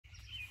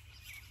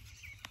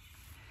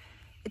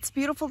It's a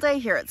beautiful day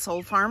here at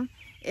Soul Farm.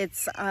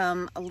 It's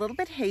a little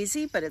bit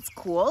hazy, but it's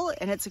cool,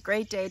 and it's a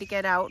great day to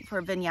get out for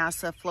a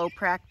vinyasa flow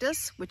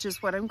practice, which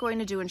is what I'm going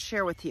to do and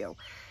share with you.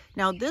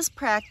 Now, this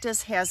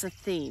practice has a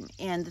theme,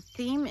 and the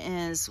theme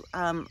is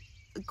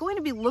going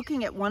to be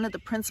looking at one of the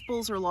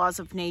principles or laws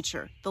of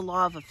nature, the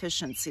law of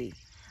efficiency.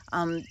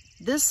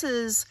 This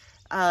is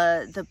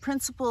the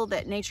principle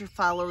that nature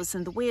follows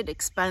and the way it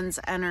expends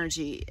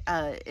energy.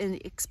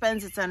 It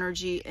expends its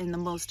energy in the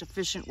most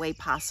efficient way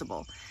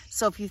possible.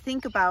 So if you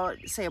think about,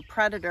 say, a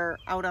predator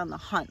out on the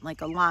hunt,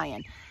 like a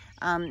lion,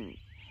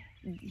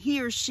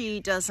 he or she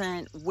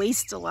doesn't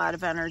waste a lot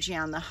of energy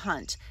on the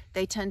hunt.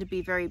 They tend to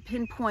be very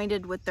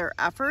pinpointed with their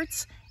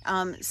efforts,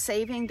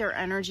 saving their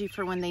energy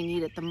for when they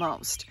need it the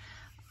most.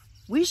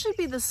 We should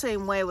be the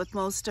same way with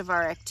most of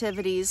our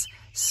activities.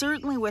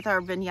 Certainly with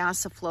our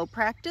vinyasa flow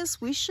practice,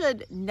 we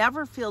should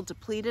never feel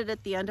depleted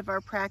at the end of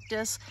our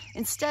practice.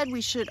 Instead,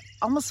 we should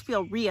almost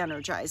feel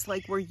re-energized,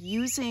 like we're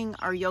using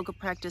our yoga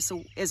practice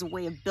as a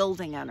way of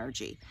building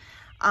energy.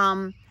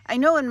 I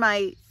know in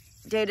my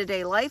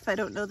day-to-day life, I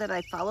don't know that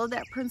I follow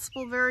that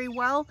principle very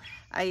well.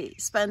 I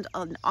spend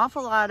an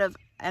awful lot of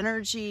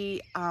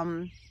energy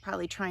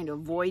probably trying to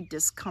avoid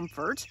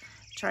discomfort,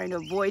 trying to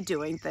avoid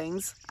doing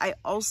things. I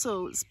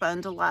also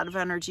spend a lot of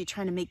energy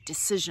trying to make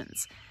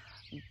decisions.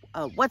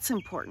 What's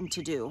important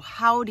to do,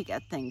 how to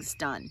get things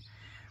done.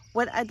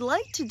 What I'd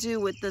like to do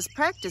with this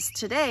practice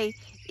today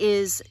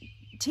is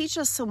teach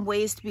us some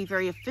ways to be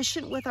very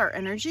efficient with our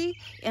energy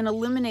and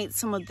eliminate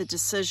some of the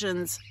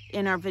decisions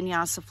in our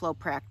vinyasa flow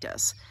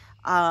practice.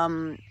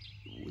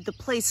 The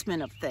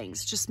placement of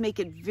things, just make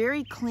it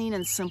very clean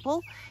and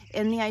simple.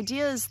 And the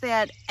idea is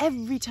that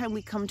every time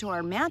we come to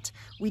our mat,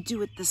 we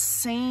do it the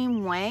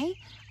same way,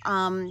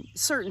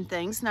 certain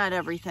things, not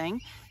everything.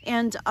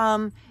 And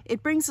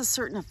it brings a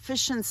certain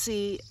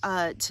efficiency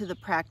to the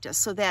practice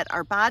so that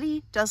our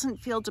body doesn't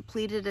feel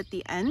depleted at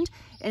the end,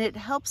 and it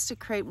helps to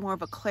create more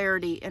of a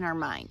clarity in our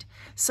mind.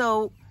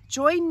 So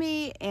join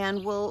me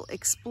and we'll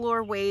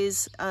explore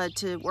ways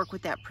to work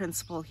with that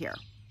principle here.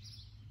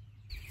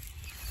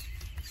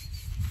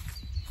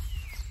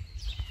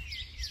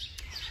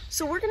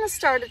 So we're going to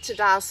start at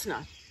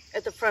Tadasana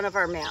at the front of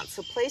our mat.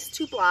 So place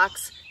 2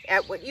 blocks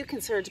at what you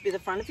consider to be the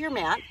front of your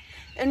mat.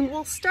 And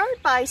we'll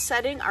start by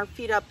setting our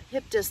feet up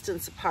hip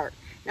distance apart.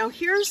 Now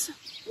here's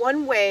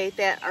one way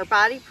that our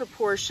body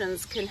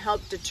proportions can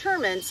help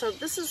determine, so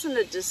this isn't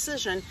a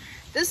decision,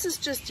 this is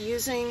just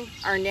using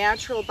our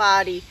natural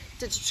body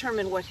to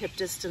determine what hip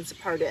distance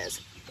apart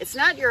is. It's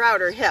not your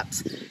outer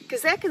hips,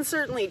 because that can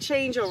certainly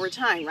change over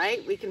time,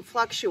 right? We can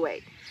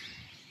fluctuate.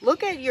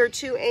 Look at your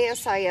 2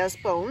 ASIS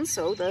bones,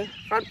 so the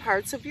front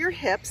parts of your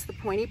hips, the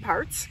pointy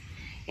parts,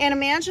 and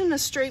imagine a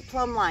straight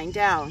plumb line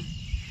down.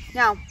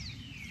 Now,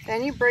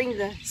 then you bring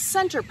the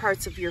center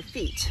parts of your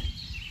feet.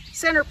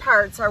 Center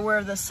parts are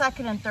where the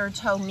 2nd and 3rd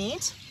toe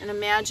meet, and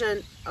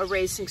imagine a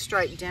racing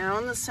stripe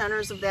down the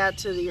centers of that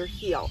to your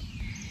heel.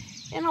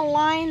 And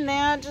align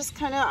that, just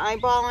kind of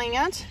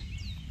eyeballing it,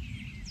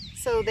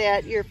 so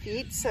that your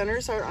feet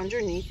centers are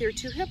underneath your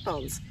 2 hip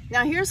bones.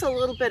 Now here's a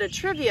little bit of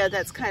trivia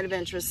that's kind of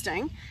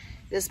interesting.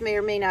 This may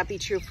or may not be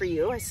true for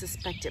you. I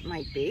suspect it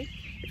might be.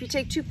 If you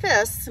take 2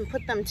 fists and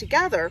put them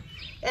together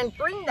and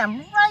bring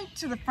them right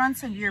to the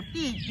fronts of your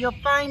feet, you'll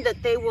find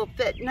that they will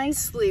fit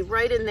nicely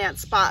right in that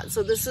spot.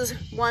 So this is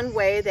one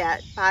way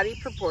that body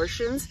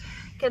proportions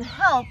can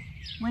help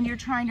when you're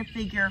trying to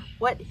figure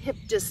what hip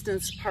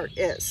distance apart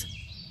is.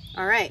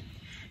 All right.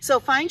 So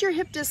find your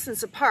hip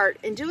distance apart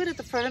and do it at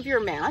the front of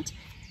your mat.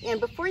 And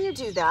before you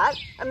do that,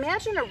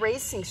 imagine a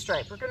racing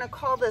stripe. We're going to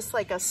call this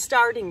like a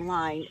starting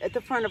line at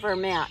the front of our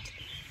mat.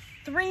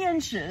 3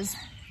 inches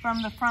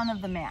from the front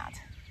of the mat.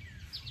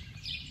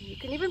 You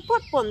can even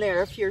put one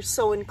there if you're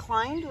so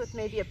inclined with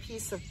maybe a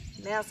piece of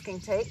masking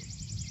tape.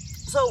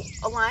 So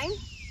align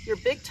your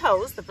big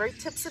toes, the very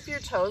tips of your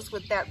toes,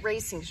 with that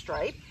racing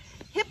stripe,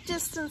 hip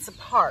distance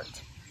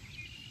apart.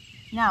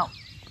 Now,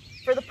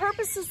 for the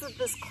purposes of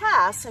this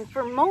class, and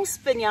for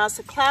most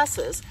vinyasa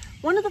classes,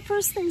 one of the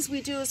first things we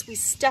do is we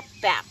step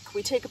back.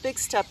 We take a big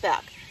step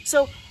back.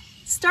 So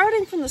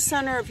starting from the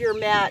center of your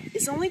mat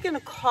is only going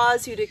to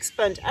cause you to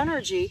expend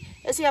energy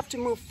as you have to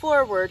move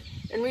forward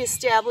and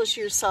reestablish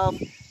yourself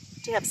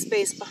to have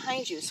space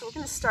behind you. So we're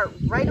going to start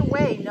right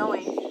away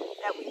knowing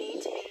that we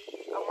need to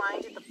be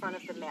aligned at the front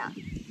of the mat.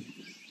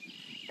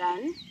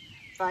 Then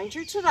find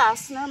your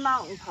Tadasana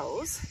mountain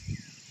pose.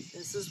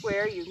 This is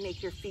where you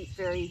make your feet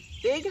very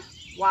big,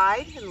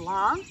 wide, and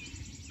long.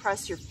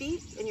 Press your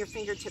feet and your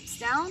fingertips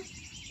down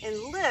and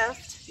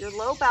lift your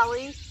low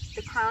belly,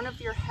 the crown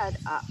of your head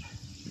up.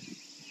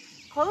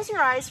 Close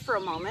your eyes for a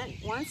moment.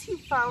 Once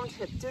you've found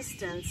hip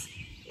distance,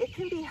 it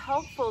can be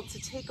helpful to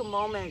take a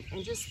moment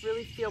and just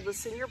really feel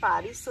this in your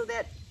body so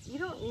that you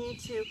don't need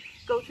to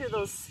go through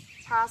those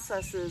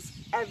processes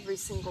every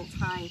single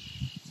time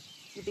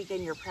you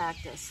begin your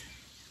practice.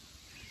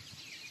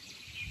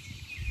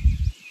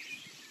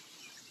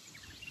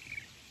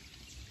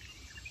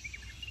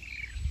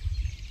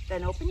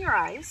 Then open your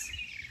eyes.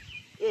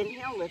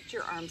 Inhale, lift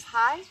your arms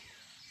high.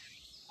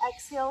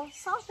 Exhale,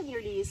 soften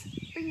your knees.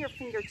 Bring your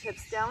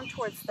fingertips down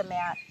towards the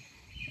mat.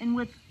 And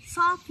with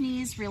soft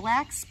knees,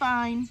 relax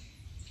spine.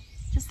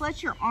 Just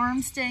let your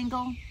arms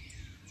dangle.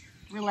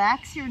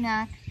 Relax your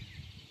neck.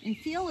 And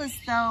feel as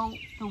though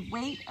the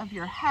weight of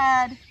your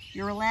head,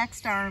 your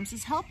relaxed arms,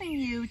 is helping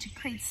you to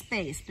create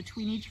space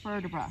between each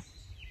vertebra,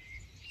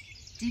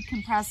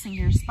 decompressing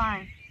your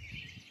spine.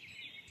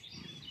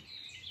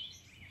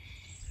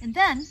 And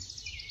then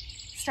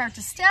start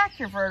to stack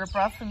your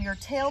vertebra from your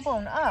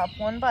tailbone up,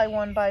 one by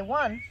one by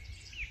one,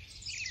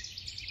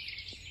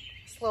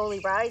 slowly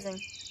rising.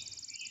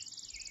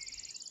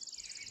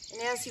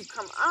 And as you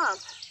come up,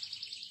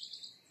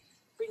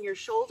 bring your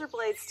shoulder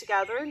blades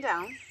together and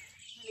down.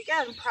 And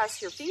again,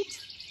 press your feet,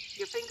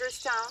 your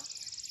fingers down,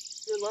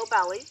 your low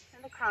belly,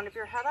 and the crown of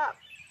your head up.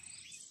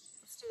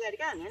 Let's do that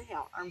again.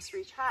 Inhale, arms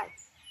reach high.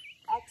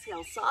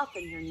 Exhale,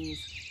 soften your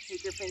knees.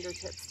 Take your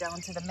fingertips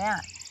down to the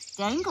mat.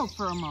 Dangle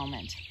for a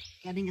moment,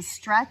 getting a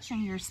stretch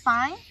in your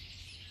spine.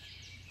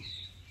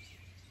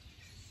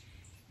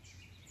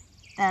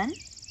 Then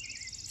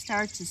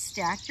start to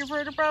stack your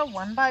vertebra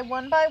one by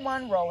one,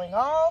 rolling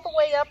all the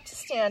way up to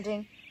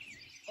standing.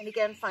 And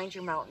again, find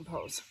your mountain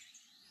pose.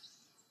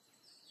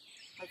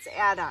 Let's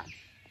add on.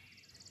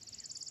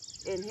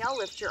 Inhale,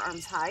 lift your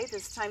arms high.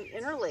 This time,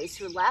 interlace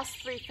your last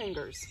three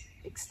fingers.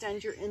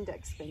 Extend your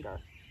index finger.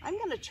 I'm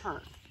going to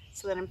turn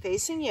so that I'm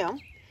facing you.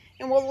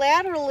 And we'll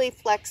laterally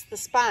flex the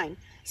spine.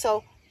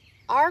 So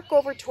arc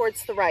over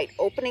towards the right,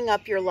 opening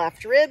up your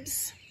left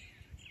ribs.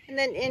 And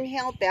then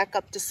inhale, back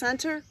up to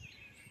center.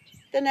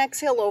 Then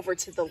exhale over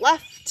to the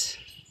left.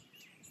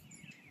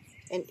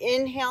 And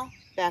inhale,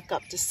 back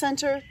up to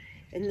center.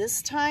 And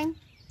this time,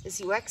 as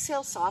you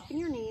exhale, soften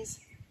your knees,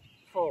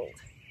 fold.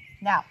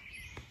 Now,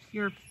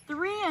 you're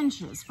 3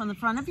 inches from the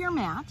front of your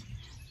mat.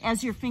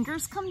 As your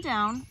fingers come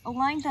down,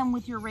 align them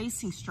with your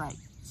racing stripe.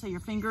 So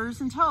your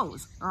fingers and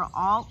toes are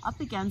all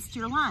up against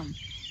your line.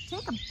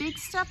 Take a big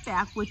step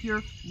back with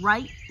your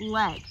right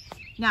leg.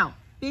 Now,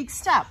 big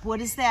step, what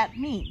does that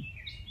mean?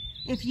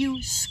 If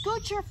you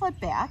scoot your foot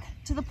back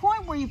to the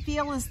point where you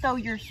feel as though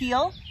your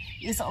heel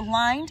is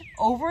aligned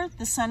over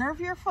the center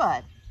of your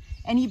foot,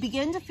 and you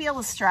begin to feel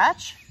a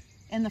stretch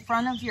in the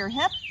front of your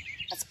hip,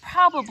 that's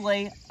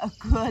probably a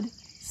good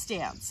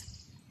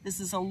stance. This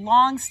is a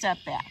long step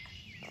back.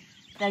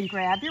 Then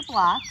grab your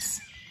blocks.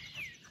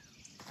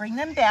 Bring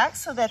them back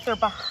so that they're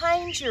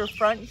behind your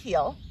front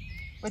heel.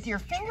 With your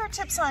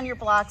fingertips on your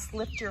blocks,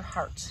 lift your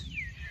heart.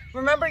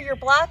 Remember, your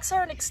blocks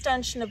are an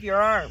extension of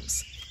your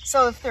arms.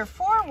 So if they're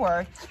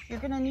forward, you're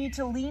going to need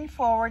to lean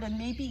forward and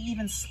maybe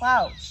even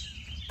slouch.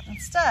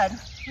 Instead,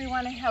 we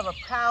want to have a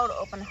proud,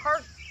 open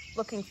heart,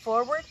 looking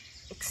forward.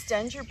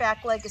 Extend your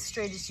back leg as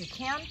straight as you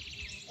can.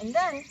 And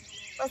then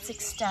let's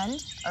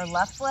extend our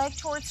left leg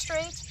towards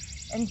straight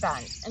and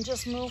bend. And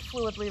just move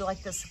fluidly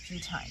like this a few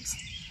times.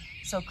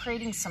 So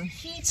creating some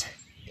heat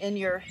in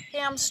your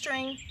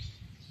hamstring,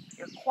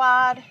 your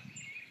quad,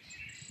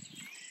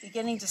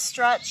 beginning to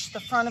stretch the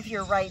front of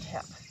your right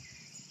hip.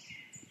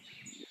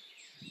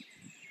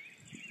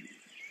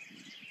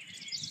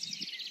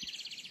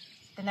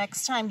 The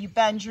next time you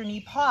bend your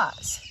knee,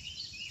 pause.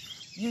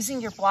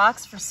 Using your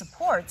blocks for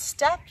support,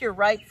 step your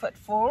right foot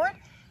forward.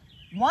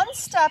 One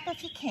step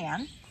if you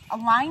can,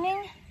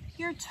 aligning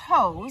your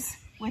toes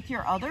with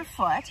your other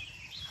foot.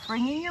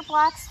 Bringing your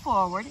blocks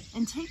forward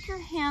and take your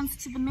hands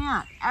to the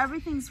mat.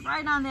 Everything's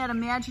right on that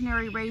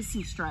imaginary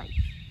racing stripe.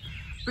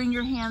 Bring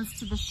your hands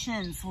to the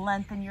shins,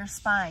 lengthen your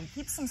spine.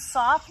 Keep some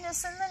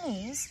softness in the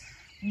knees.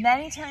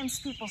 Many times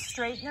people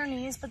straighten their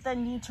knees but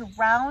then need to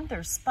round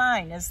their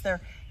spine as their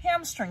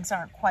hamstrings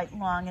aren't quite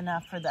long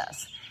enough for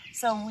this.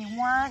 So we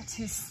want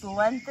to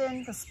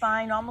lengthen the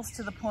spine almost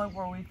to the point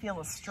where we feel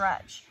a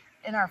stretch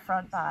in our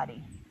front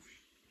body.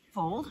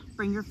 Fold,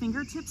 bring your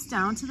fingertips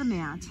down to the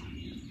mat.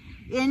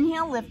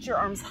 Inhale, lift your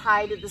arms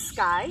high to the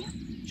sky.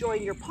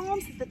 Join your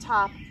palms at the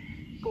top.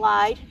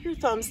 Glide your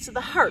thumbs to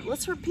the heart.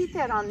 Let's repeat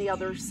that on the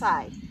other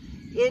side.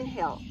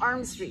 Inhale,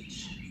 arms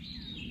reach.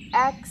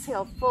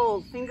 Exhale,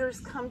 fold. Fingers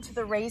come to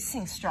the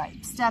racing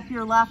stripe. Step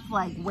your left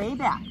leg way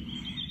back.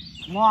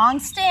 Long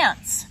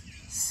stance.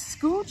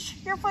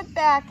 Scooch your foot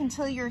back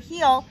until your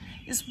heel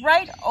is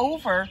right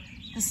over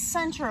the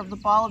center of the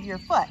ball of your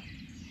foot.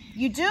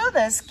 You do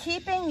this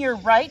keeping your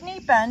right knee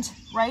bent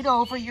right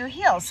over your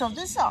heel. So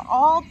these are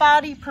all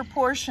body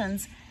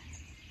proportions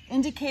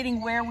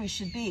indicating where we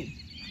should be.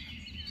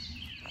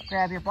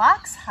 Grab your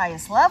blocks,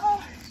 highest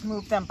level,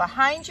 move them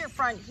behind your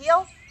front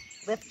heel,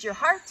 lift your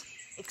heart,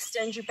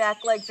 extend your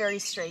back leg very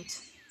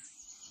straight.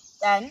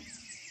 Then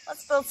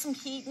let's build some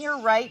heat in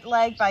your right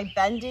leg by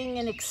bending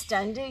and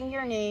extending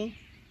your knee,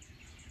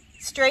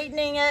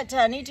 straightening it to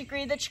any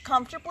degree that you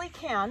comfortably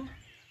can,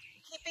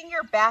 keeping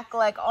your back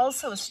leg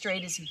also as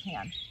straight as you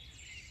can.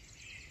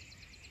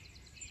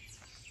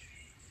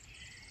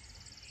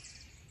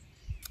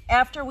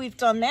 After we've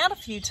done that a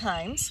few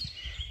times,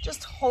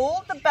 just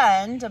hold the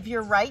bend of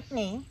your right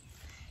knee.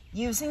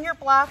 Using your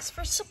blocks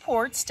for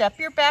support, step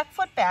your back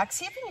foot back.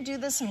 See if you can do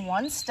this in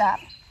one step.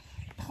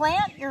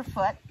 Plant your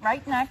foot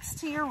right next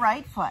to your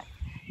right foot.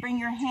 bring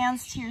your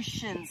hands to your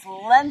shins,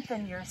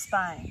 lengthen your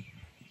spine.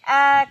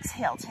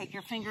 Exhale, take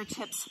your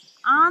fingertips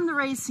on the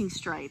racing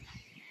stripe.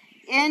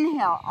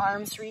 Inhale,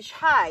 arms reach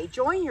high,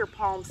 join your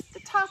palms at the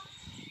top,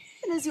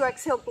 and as you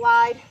exhale,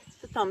 glide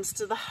the thumbs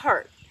to the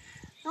heart.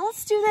 Now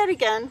let's do that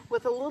again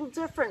with a little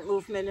different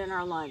movement in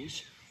our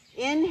lunge.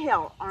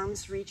 Inhale,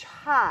 arms reach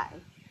high.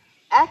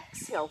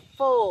 Exhale,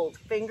 fold,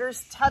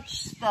 fingers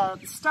touch the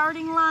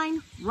starting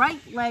line,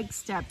 right leg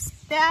steps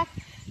back.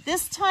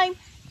 This time,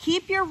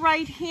 keep your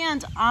right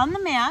hand on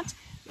the mat.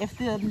 If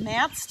the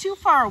mat's too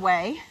far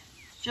away,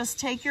 just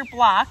take your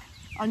block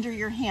under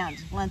your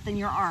hand, lengthen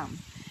your arm.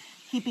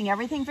 Keeping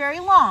everything very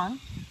long,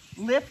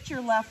 lift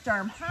your left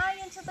arm high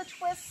into the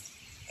twist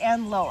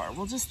and lower.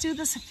 We'll just do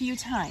this a few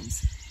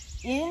times.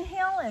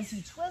 Inhale as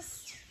you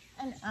twist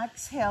and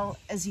exhale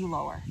as you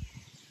lower.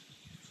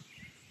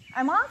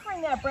 I'm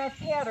offering that breath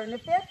pattern.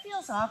 If that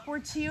feels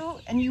awkward to you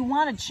and you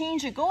want to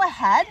change it, go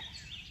ahead.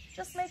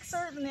 Just make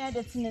certain that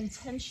it's an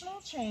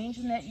intentional change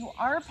and that you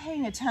are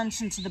paying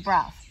attention to the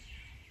breath.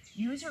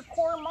 Use your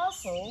core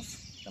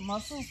muscles, the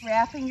muscles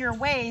wrapping your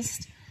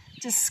waist,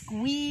 to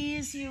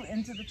squeeze you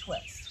into the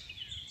twist.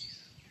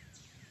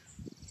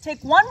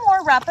 Take one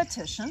more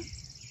repetition.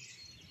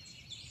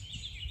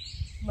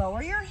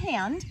 Lower your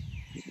hand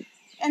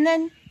and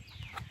then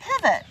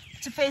pivot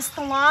to face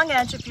the long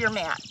edge of your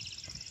mat.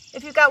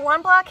 If you've got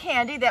one block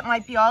handy, that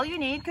might be all you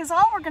need, because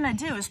all we're going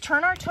to do is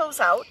turn our toes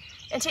out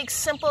and take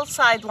simple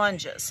side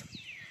lunges,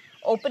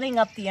 opening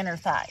up the inner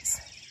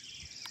thighs.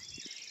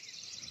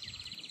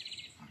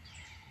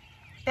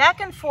 Back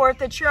and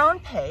forth at your own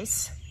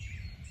pace,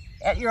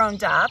 at your own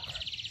depth.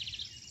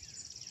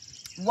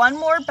 One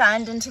more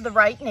bend into the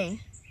right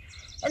knee.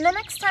 And the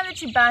next time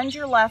that you bend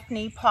your left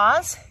knee,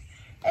 pause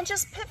and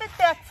just pivot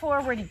back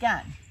forward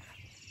again.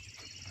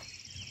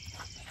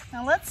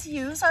 Now let's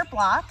use our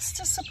blocks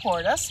to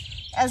support us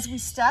as we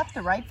step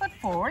the right foot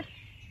forward.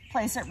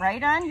 Place it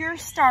right on your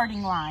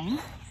starting line.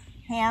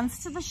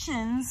 Hands to the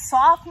shins,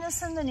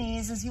 softness in the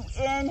knees as you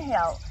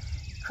inhale.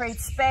 Create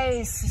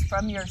space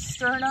from your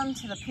sternum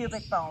to the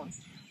pubic bone.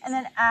 And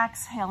then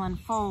exhale and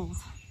fold.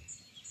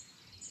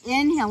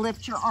 Inhale,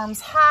 lift your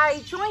arms high,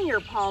 join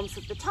your palms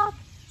at the top.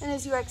 And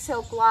as you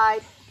exhale,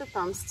 glide the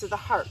thumbs to the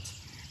heart.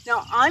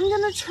 Now I'm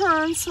going to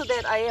turn so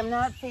that I am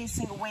not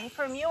facing away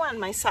from you on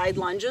my side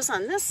lunges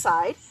on this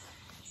side.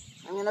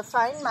 I'm going to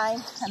find my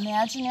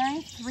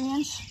imaginary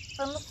 3-inch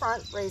from the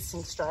front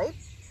racing stripe.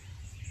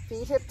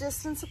 Feet hip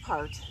distance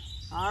apart.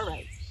 All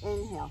right,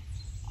 inhale,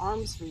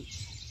 arms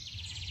reach.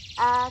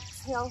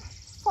 Exhale,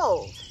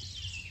 fold.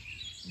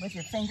 With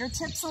your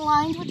fingertips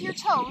aligned with your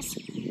toes,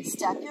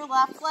 step your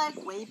left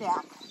leg way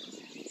back.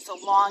 So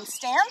long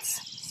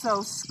stance,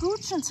 so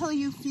scooch until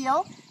you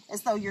feel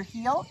as though your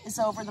heel is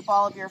over the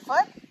ball of your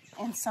foot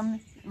and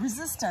some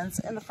resistance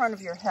in the front of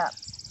your hip.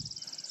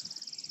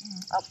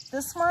 Up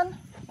this one,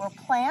 we'll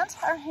plant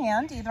our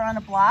hand either on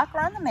a block or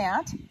on the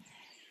mat.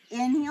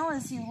 Inhale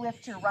as you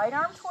lift your right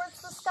arm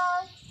towards the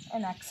sky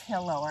and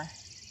exhale, lower.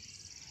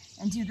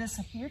 And do this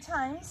a few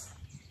times.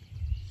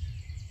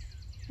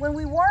 When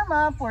we warm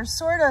up, we're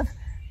sort of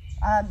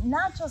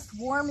not just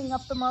warming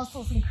up the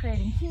muscles and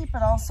creating heat,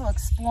 but also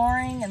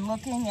exploring and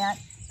looking at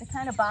the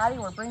kind of body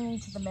we're bringing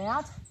to the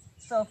mat.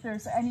 So if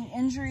there's any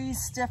injuries,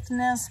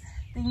 stiffness,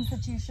 things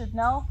that you should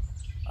know,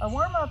 our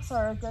warm-ups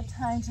are a good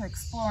time to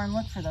explore and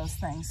look for those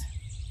things.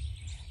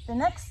 The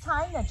next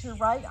time that your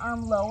right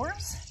arm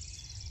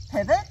lowers,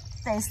 pivot,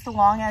 face the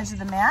long edge of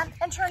the mat,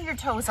 and turn your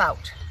toes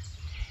out.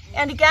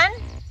 And again,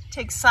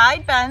 take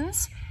side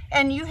bends,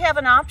 and you have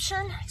an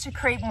option to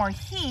create more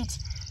heat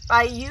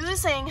by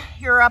using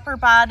your upper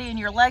body and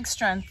your leg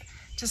strength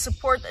to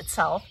support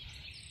itself.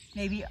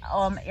 Maybe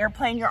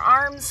airplane your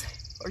arms,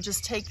 or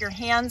just take your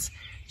hands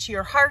to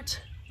your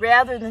heart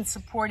rather than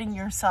supporting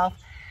yourself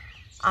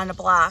on a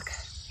block.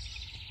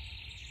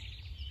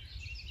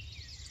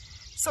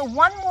 So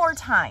one more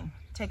time,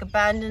 take a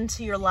bend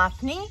into your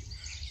left knee,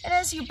 and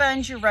as you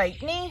bend your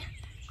right knee,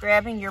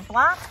 grabbing your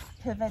block,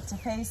 pivot to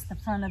face the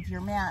front of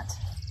your mat.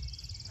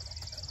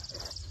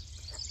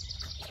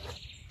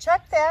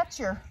 Check that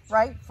your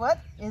right foot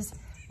is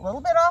a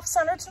little bit off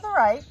center to the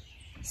right.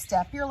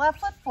 Step your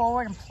left foot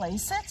forward and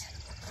place it.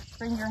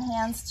 Bring your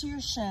hands to your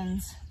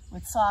shins.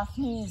 With soft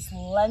knees,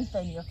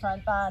 lengthen your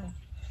front body.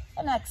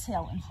 And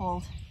exhale and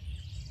fold.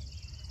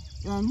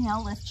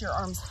 Inhale, lift your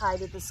arms high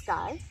to the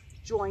sky.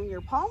 Join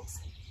your palms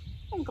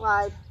and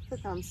glide the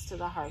thumbs to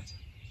the heart.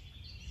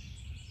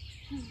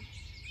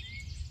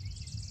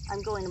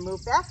 I'm going to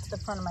move back to the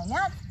front of my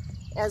mat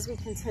as we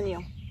continue.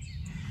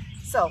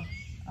 So,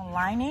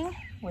 aligning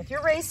with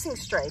your racing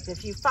stripe.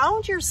 If you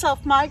found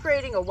yourself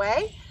migrating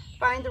away,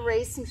 find the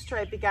racing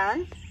stripe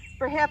again.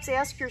 Perhaps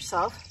ask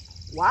yourself,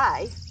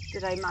 why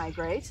did I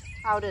migrate?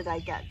 How did I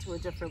get to a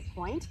different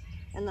point?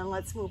 And then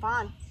let's move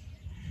on.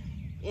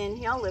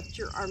 Inhale, lift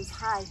your arms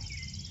high.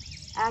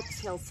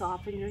 Exhale,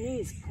 soften your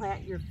knees.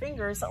 Plant your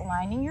fingers,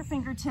 aligning your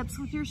fingertips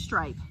with your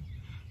stripe.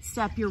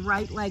 Step your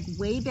right leg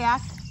way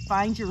back.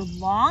 Find your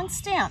long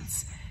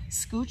stance.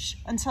 Scooch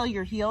until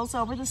your heel's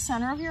over the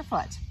center of your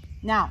foot.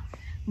 Now,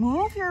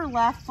 move your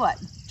left foot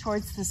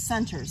towards the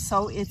center.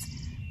 So it's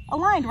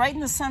aligned right in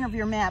the center of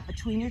your mat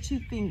between your two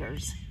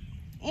fingers.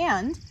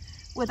 And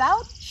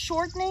without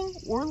shortening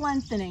or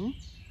lengthening,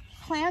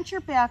 plant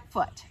your back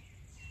foot.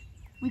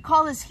 We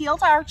call this heel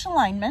to arch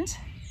alignment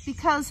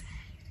because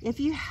if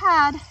you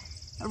had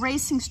a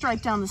racing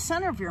stripe down the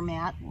center of your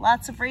mat,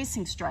 lots of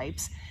racing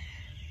stripes,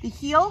 the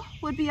heel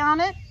would be on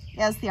it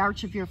as the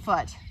arch of your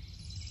foot.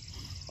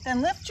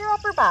 Then lift your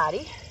upper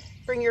body,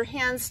 bring your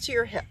hands to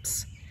your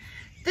hips.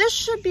 This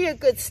should be a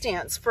good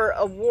stance for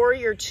a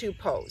warrior two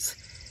pose.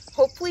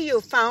 Hopefully you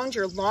have found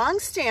your long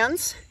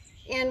stance,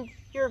 and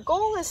your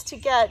goal is to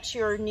get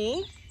your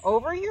knee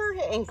over your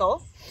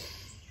ankle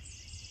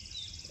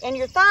and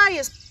your thigh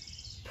as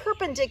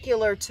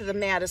perpendicular to the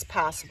mat as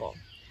possible.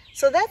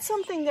 So that's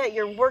something that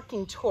you're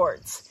working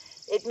towards.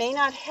 It may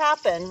not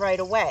happen right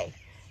away.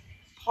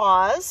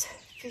 Pause.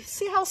 If you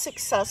see how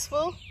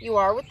successful you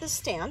are with this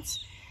stance,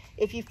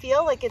 if you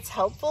feel like it's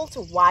helpful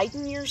to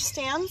widen your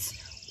stance,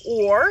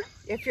 or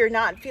if you're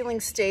not feeling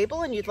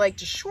stable and you'd like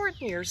to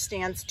shorten your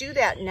stance, do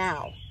that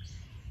now.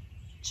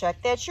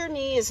 Check that your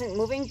knee isn't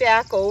moving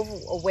back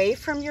away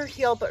from your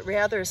heel, but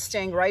rather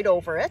staying right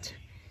over it.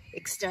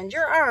 Extend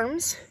your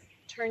arms,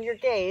 turn your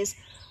gaze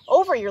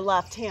over your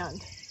left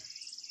hand.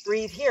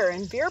 Breathe here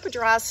in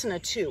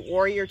Virabhadrasana 2,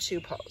 Warrior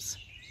 2 pose.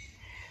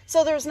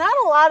 So there's not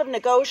a lot of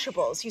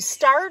negotiables. You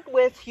start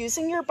with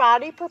using your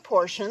body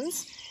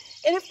proportions,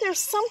 and if there's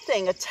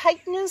something, a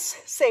tightness,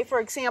 say for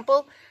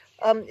example,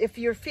 if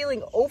you're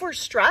feeling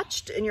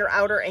overstretched in your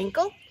outer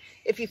ankle,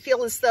 if you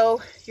feel as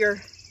though your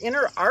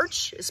inner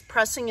arch is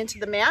pressing into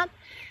the mat,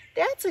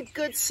 that's a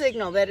good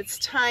signal that it's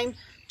time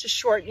to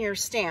shorten your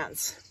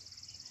stance.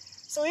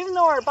 So even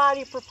though our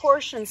body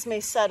proportions may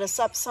set us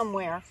up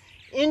somewhere,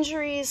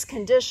 injuries,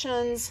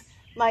 conditions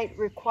might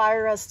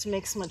require us to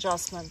make some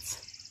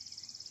adjustments.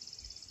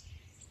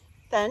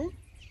 Then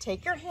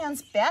take your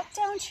hands back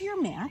down to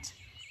your mat,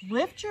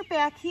 lift your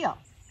back heel.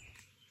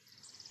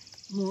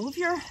 Move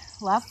your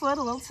left foot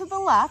a little to the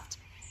left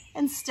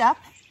and step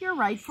your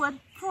right foot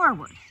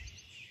forward.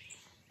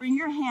 Bring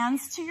your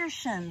hands to your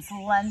shins,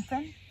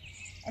 lengthen,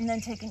 and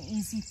then take an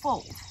easy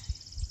fold.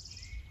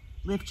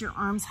 Lift your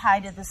arms high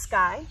to the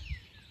sky,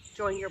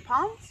 join your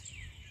palms,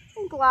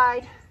 and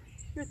glide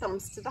your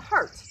thumbs to the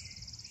heart.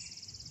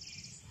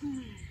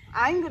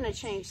 I'm going to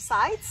change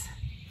sides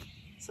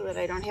so that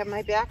I don't have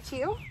my back to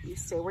you. You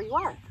stay where you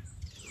are.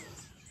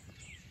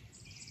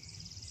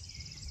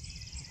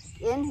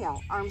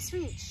 Inhale, arms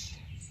reach.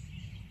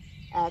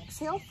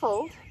 Exhale,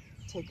 fold.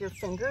 Take your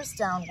fingers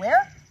down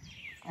where?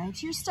 Right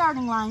to your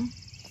starting line.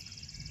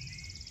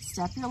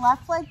 Step your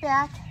left leg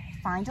back.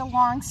 Find a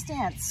long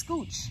stance.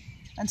 Scooch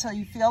until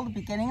you feel the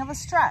beginning of a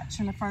stretch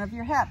in the front of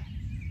your hip.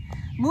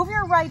 Move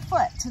your right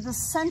foot to the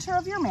center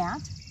of your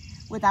mat.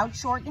 Without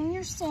shortening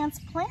your stance,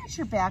 plant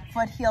your back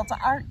foot heel to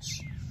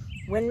arch.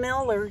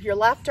 Windmill or your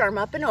left arm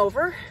up and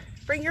over.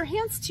 Bring your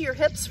hands to your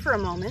hips for a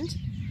moment.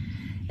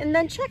 And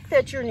then check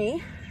that your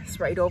knee is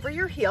right over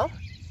your heel.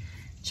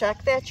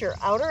 Check that your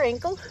outer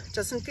ankle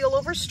doesn't feel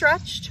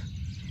overstretched,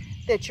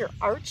 that your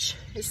arch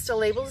is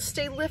still able to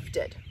stay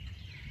lifted.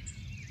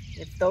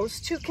 If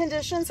those two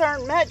conditions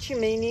aren't met, you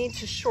may need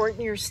to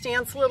shorten your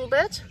stance a little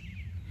bit.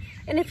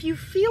 And if you're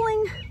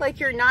feeling like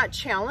you're not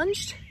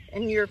challenged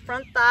and your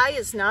front thigh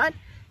is not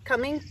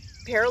coming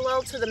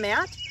parallel to the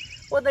mat,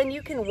 well then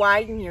you can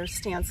widen your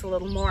stance a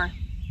little more.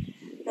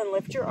 Then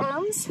lift your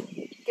arms,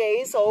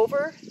 gaze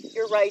over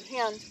your right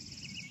hand.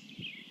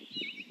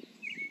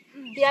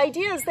 The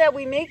idea is that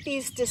we make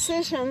these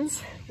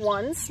decisions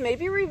once,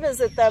 maybe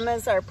revisit them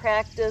as our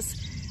practice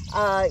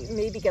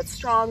maybe gets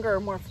stronger or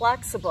more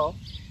flexible.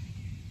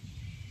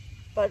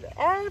 But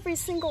every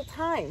single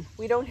time,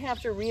 we don't have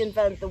to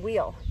reinvent the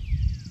wheel.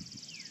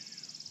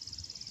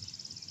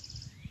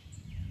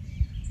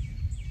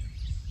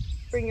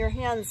 Bring your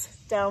hands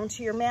down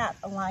to your mat.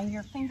 Align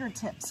your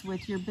fingertips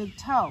with your big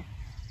toe.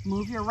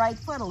 Move your right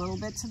foot a little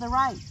bit to the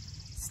right.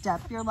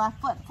 Step your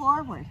left foot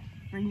forward.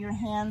 Bring your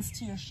hands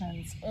to your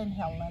shins.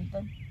 Inhale,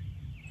 lengthen.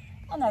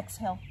 And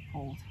exhale,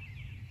 hold.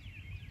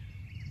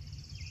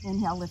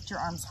 Inhale, lift your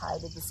arms high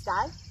to the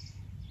sky.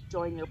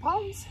 Join your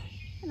palms.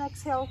 And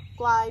exhale,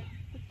 glide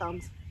the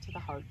thumbs to the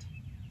heart.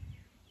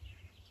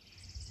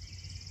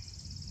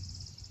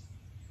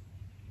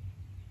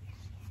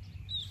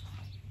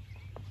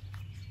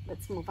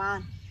 Let's move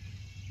on.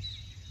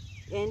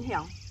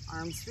 Inhale,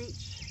 arms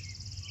reach.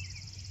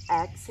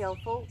 Exhale,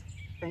 fold.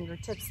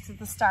 Fingertips to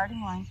the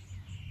starting line.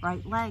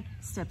 Right leg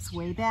steps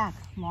way back,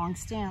 long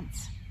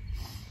stance.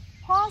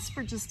 Pause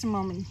for just a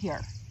moment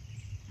here.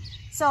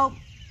 So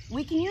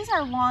we can use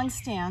our long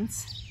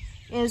stance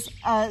as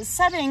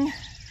setting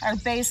our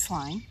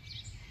baseline,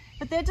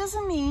 but that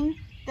doesn't mean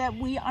that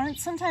we aren't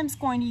sometimes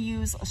going to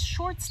use a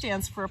short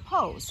stance for a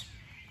pose.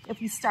 If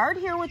we start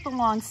here with the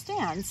long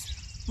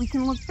stance, we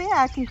can look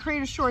back and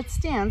create a short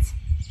stance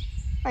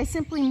by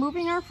simply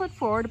moving our foot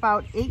forward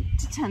about 8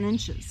 to 10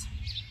 inches.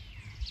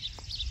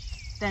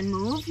 Then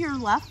move your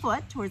left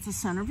foot towards the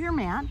center of your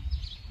mat.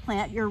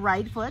 Plant your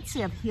right foot so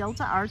you have heel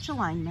to arch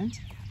alignment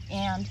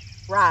and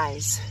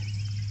rise.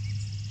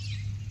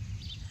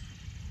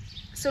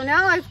 So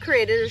now I've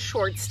created a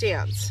short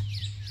stance.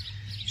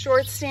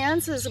 Short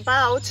stance is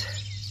about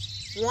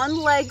one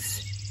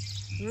leg's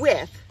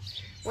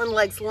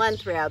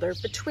length rather,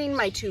 between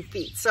my 2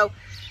 feet. So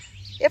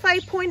if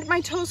I point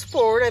my toes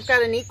forward, I've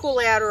got an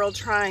equilateral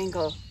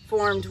triangle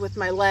formed with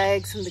my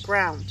legs and the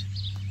ground.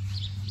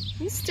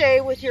 You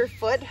stay with your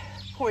foot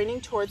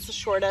pointing towards the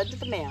short edge of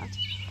the mat,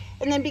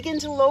 and then begin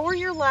to lower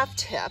your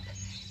left hip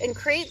and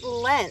create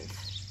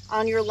length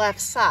on your left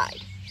side.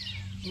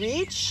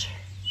 Reach,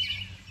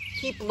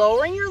 keep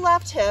lowering your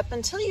left hip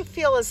until you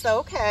feel as though,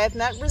 okay, I've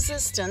met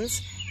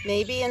resistance,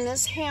 maybe in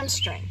this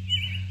hamstring.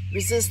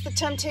 Resist the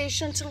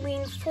temptation to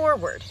lean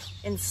forward.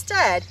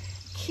 Instead,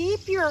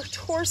 keep your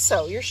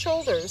torso, your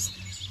shoulders,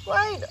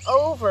 right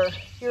over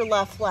your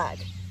left leg.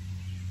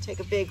 Take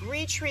a big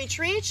reach, reach,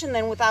 reach, and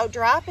then without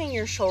dropping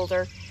your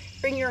shoulder,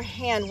 bring your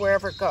hand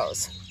wherever it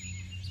goes.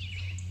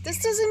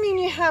 This doesn't mean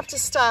you have to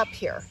stop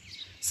here.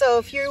 So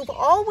if you've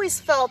always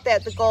felt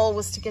that the goal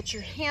was to get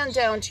your hand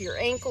down to your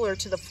ankle or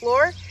to the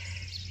floor,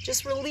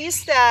 just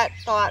release that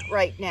thought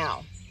right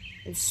now.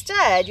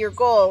 Instead, your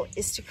goal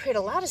is to create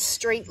a lot of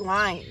straight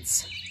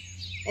lines,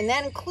 and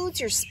that includes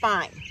your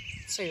spine.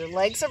 So your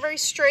legs are very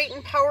straight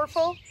and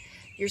powerful,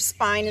 your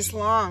spine is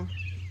long.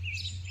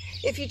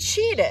 If you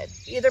cheated,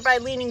 either by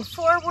leaning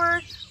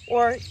forward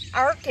or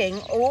arcing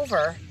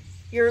over,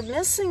 you're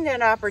missing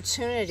that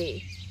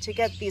opportunity to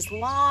get these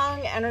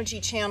long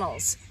energy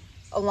channels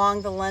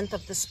along the length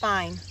of the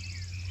spine.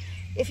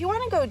 If you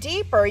want to go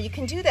deeper, you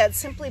can do that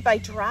simply by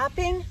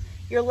dropping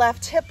your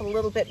left hip a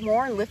little bit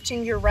more and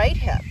lifting your right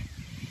hip.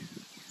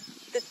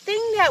 The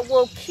thing that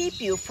will keep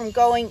you from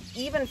going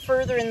even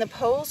further in the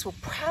pose will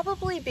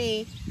probably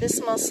be this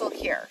muscle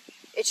here.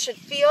 It should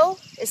feel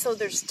as though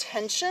there's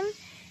tension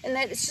and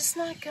that it's just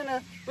not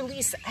gonna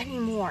release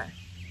anymore.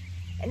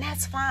 And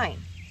that's fine.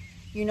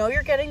 You know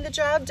you're getting the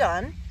job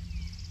done.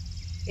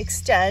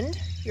 Extend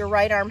your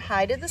right arm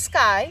high to the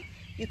sky.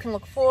 You can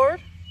look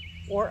forward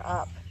or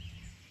up.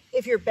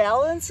 If your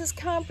balance is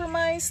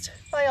compromised,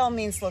 by all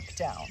means look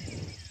down.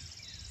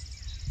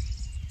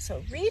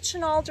 So reach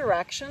in all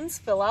directions,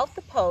 fill out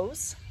the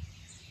pose.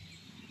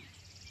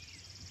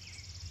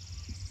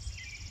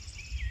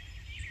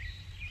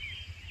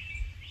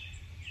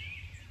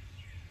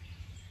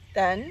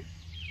 Then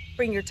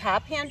bring your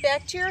top hand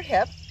back to your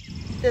hip.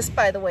 This,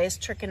 by the way, is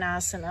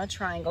Trikonasana,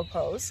 triangle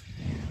pose.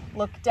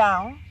 Look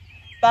down,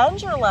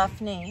 bend your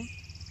left knee,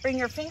 bring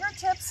your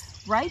fingertips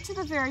right to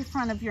the very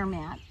front of your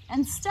mat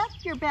and step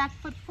your back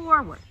foot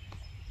forward.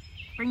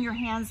 Bring your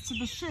hands to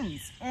the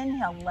shins.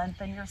 Inhale,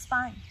 lengthen your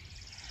spine.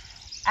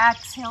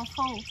 Exhale,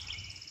 fold.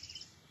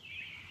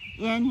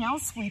 Inhale,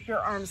 sweep your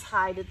arms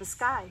high to the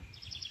sky.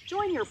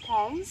 Join your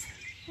palms,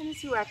 and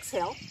as you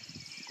exhale,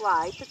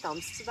 glide the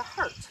thumbs to the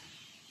heart.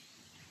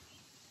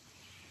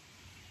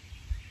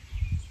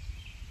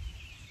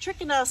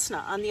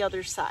 Trikonasana on the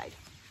other side.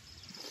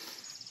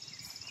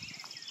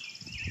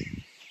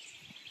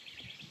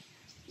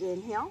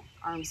 Inhale,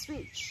 arms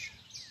reach.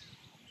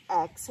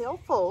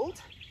 Exhale,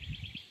 fold.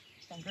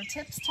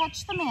 Fingertips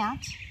touch the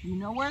mat. You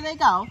know where they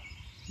go.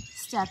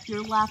 Step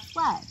your left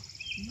leg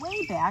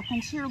way back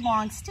into your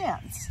long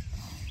stance.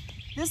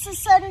 This is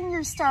setting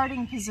your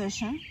starting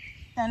position.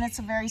 Then it's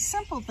a very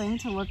simple thing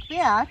to look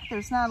back.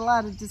 There's not a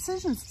lot of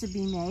decisions to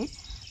be made.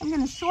 I'm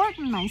going to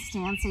shorten my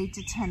stance 8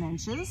 to 10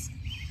 inches.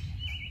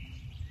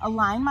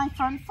 Align my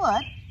front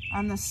foot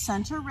on the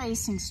center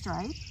racing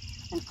stripe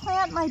and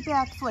plant my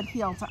back foot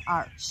heel to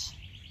arch.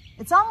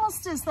 It's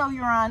almost as though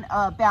you're on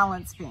a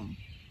balance beam.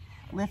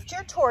 Lift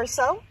your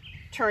torso,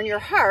 turn your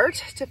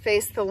heart to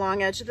face the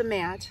long edge of the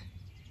mat.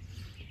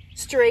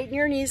 Straighten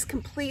your knees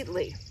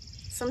completely.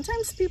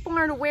 Sometimes people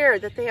aren't aware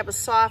that they have a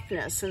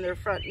softness in their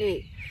front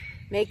knee.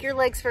 Make your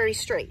legs very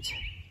straight.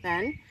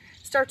 Then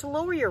start to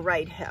lower your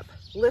right hip.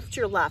 Lift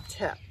your left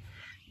hip.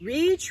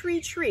 Reach,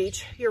 reach,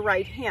 reach your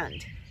right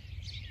hand.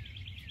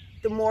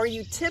 The more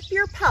you tip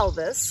your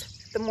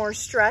pelvis, the more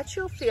stretch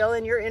you'll feel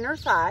in your inner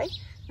thigh.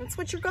 That's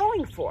what you're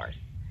going for.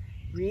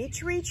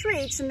 Reach, reach,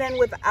 reach, and then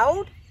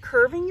without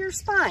curving your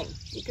spine,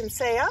 you can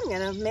say, I'm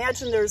going to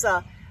imagine there's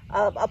a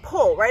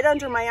pull right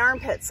under my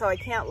armpit so I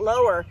can't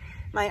lower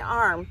my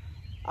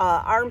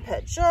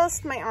armpit,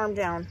 just my arm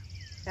down.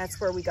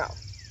 That's where we go,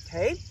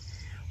 okay?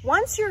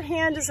 Once your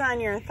hand is on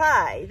your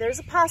thigh, there's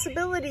a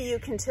possibility you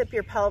can tip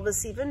your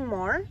pelvis even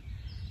more,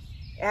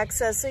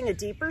 accessing a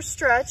deeper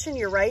stretch in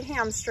your right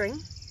hamstring.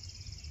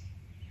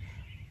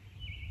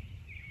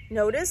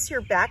 Notice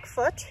your back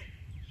foot.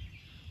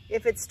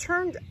 If it's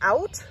turned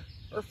out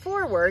or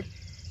forward,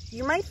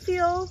 you might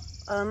feel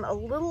a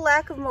little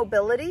lack of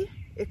mobility.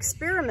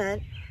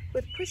 Experiment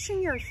with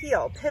pushing your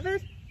heel.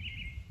 Pivot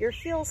your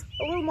heels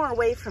a little more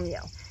away from you,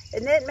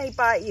 and that may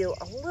buy you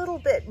a little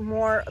bit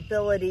more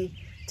ability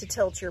to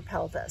tilt your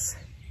pelvis.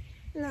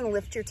 And then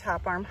lift your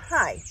top arm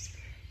high.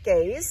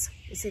 Gaze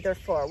is either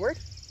forward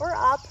or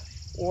up,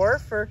 or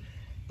for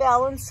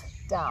balance,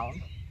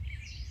 down.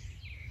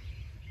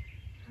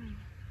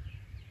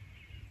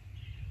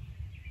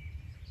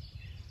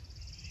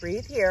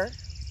 Breathe here.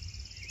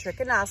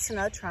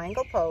 Trikonasana,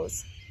 triangle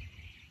pose.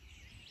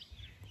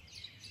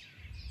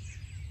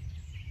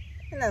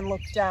 and then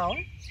look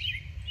down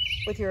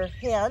with your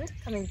hand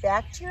coming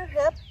back to your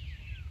hip.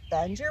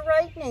 Bend your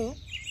right knee,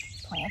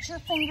 plant your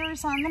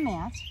fingers on the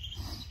mat.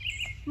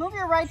 Move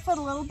your right foot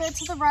a little bit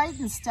to the right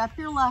and step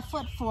your left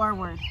foot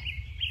forward.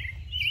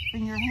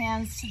 Bring your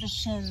hands to the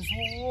shins,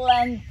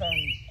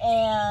 lengthen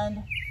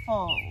and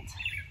fold.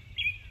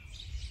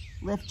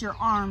 Lift your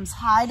arms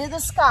high to the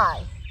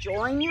sky.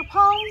 Join your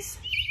palms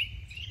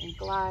and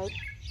glide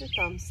your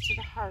thumbs to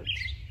the heart.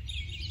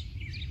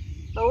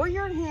 Lower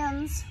your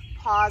hands,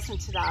 pause in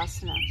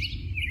Tadasana.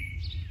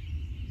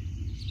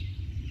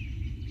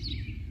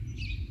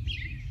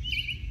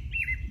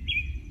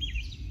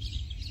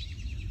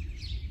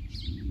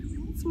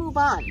 Let's move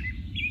on.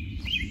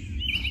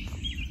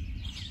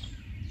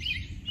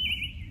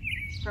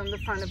 From the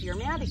front of your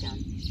mat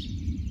again.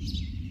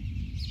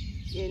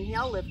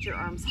 Inhale, lift your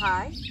arms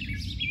high.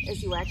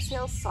 As you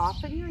exhale,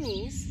 soften your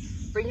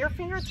knees. Bring your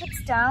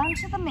fingertips down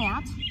to the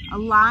mat.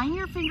 Align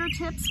your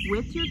fingertips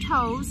with your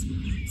toes.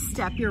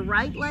 Step your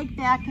right leg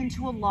back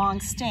into a long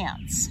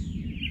stance.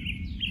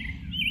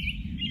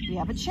 We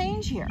have a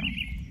change here.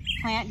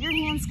 Plant your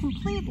hands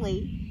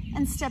completely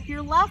and step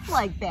your left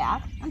leg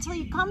back until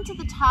you come to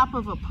the top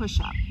of a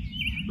push-up.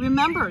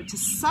 Remember to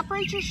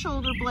separate your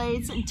shoulder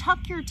blades and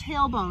tuck your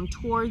tailbone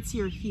towards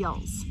your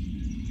heels.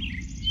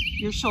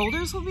 Your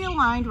shoulders will be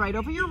aligned right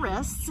over your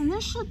wrists, and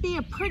this should be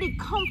a pretty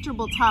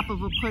comfortable top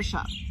of a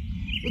push-up.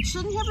 It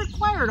shouldn't have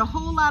required a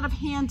whole lot of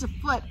hand to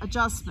foot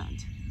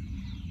adjustment.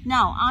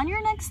 Now, on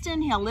your next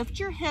inhale, lift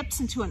your hips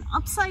into an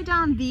upside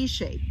down V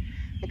shape,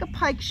 like a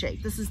pike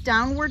shape. This is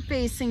downward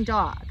facing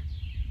dog.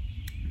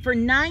 For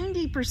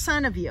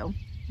 90% of you,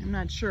 I'm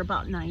not sure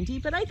about 90,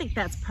 but I think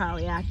that's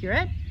probably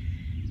accurate,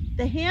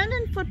 the hand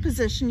and foot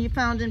position you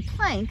found in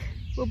plank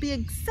will be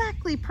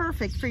exactly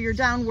perfect for your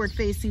downward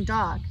facing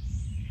dog.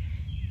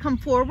 Come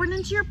forward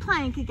into your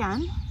plank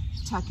again,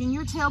 tucking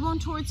your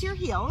tailbone towards your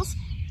heels.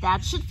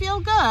 That should feel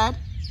good.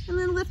 And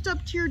then lift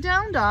up to your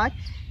down dog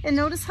and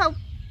notice how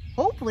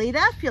hopefully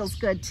that feels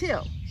good too.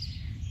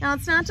 Now,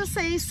 it's not to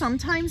say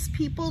sometimes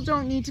people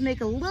don't need to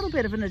make a little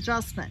bit of an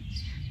adjustment,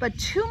 but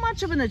too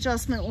much of an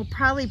adjustment will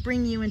probably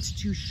bring you into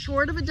too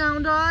short of a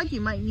down dog.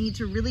 You might need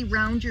to really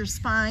round your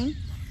spine,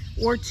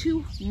 or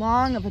too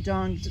long of a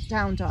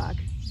down dog.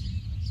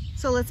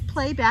 So let's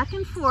play back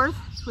and forth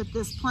with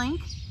this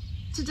plank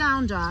to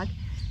down dog,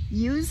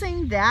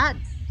 using that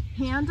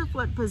hand to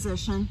foot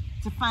position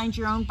to find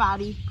your own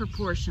body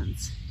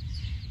proportions.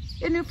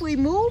 And if we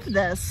move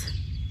this,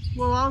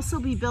 we'll also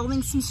be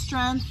building some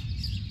strength,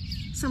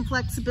 some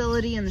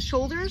flexibility in the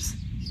shoulders,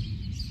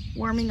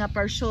 warming up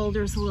our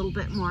shoulders a little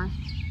bit more.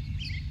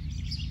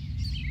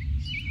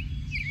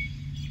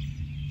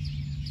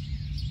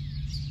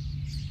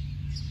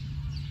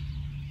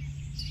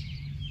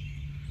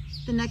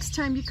 The next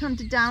time you come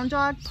to down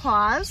dog,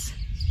 pause,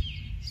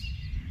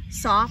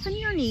 soften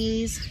your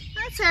knees.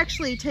 Let's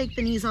actually take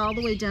the knees all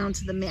the way down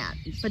to the mat,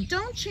 but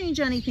don't change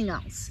anything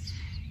else.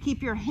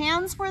 Keep your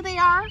hands where they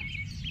are,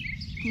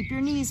 keep your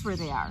knees where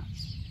they are.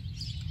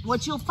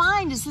 What you'll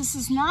find is this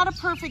is not a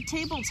perfect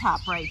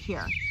tabletop right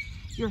here.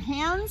 Your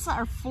hands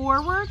are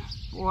forward,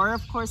 or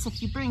of course,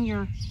 if you bring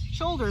your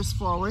shoulders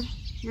forward,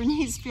 your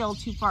knees feel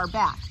too far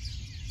back.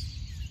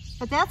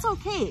 But that's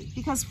okay,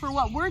 because for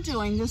what we're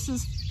doing, this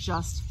is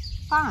just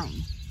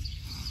fine.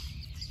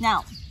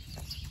 Now,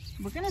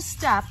 we're gonna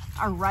step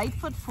our right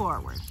foot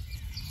forward.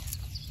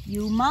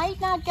 You might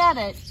not get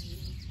it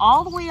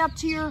all the way up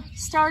to your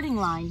starting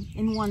line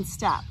in one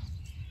step.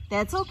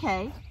 That's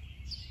okay.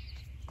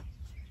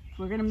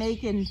 We're gonna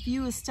make it in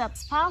fewest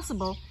steps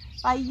possible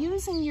by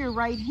using your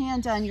right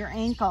hand on your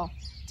ankle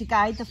to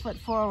guide the foot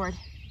forward.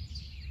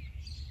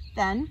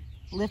 Then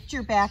lift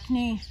your back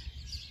knee.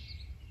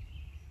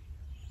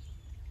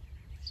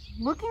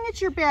 Looking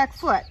at your back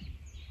foot,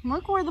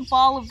 look where the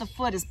ball of the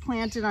foot is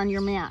planted on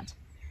your mat.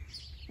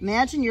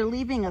 Imagine you're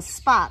leaving a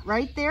spot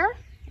right there,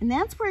 and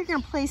that's where you're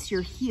going to place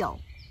your heel.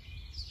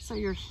 So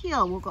your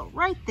heel will go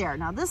right there.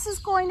 Now this is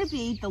going to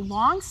be the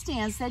long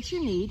stance that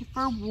you need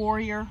for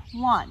Warrior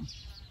One.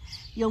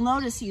 You'll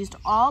notice you used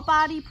all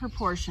body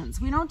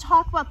proportions. We don't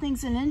talk about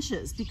things in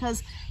inches,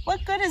 because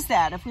what good is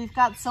that if we've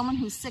got someone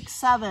who's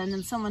 6'7"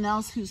 and someone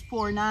else who's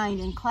 4'9"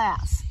 in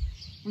class?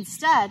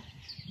 Instead,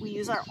 we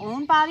use our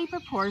own body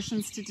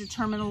proportions to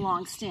determine a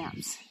long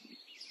stance.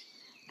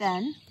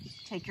 Then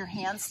take your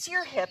hands to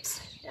your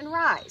hips and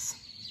rise.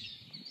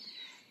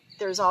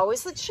 There's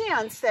always the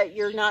chance that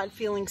you're not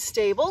feeling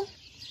stable,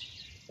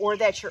 or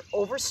that you're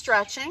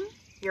overstretching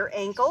your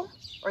ankle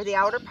or the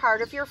outer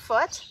part of your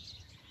foot.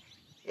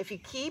 If you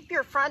keep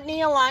your front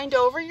knee aligned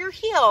over your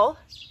heel,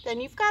 then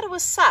you've got to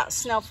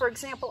assess. Now, for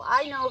example,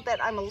 I know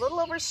that I'm a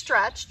little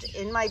overstretched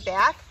in my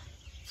back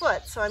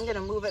foot, so I'm going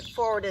to move it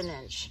forward an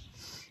inch.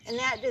 And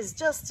that is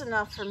just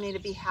enough for me to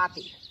be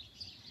happy.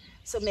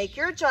 So make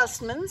your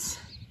adjustments.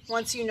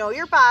 Once you know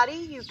your body,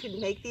 you can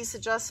make these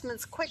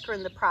adjustments quicker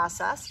in the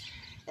process.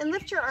 And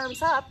lift your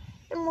arms up,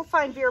 and we'll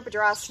find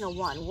Virabhadrasana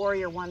 1,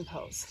 Warrior One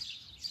pose.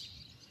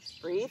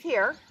 Breathe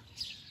here.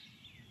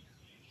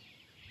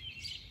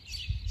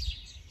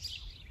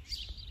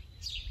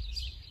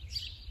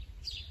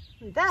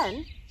 And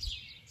then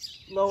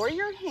lower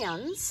your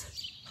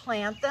hands,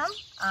 plant them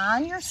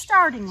on your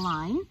starting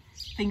line,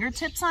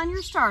 fingertips on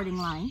your starting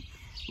line.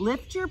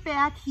 Lift your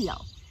back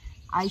heel.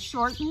 I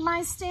shortened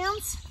my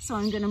stance, so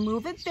I'm going to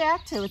move it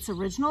back to its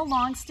original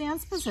long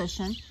stance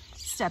position.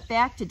 Step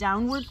back to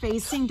downward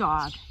facing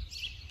dog.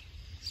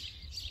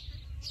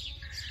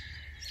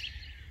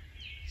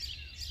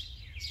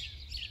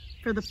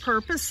 For the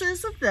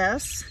purposes of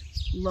this,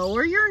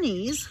 lower your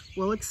knees.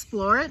 We'll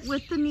explore it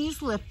with the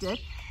knees lifted.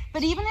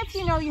 But even if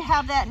you know you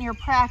have that in your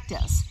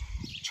practice,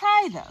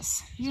 try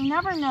this. You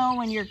never know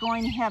when you're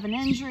going to have an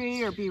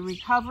injury or be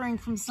recovering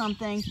from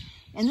something.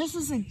 And this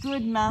is a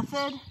good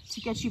method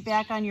to get you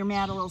back on your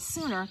mat a little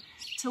sooner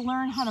to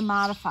learn how to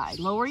modify.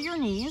 Lower your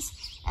knees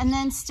and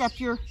then step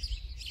your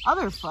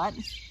other foot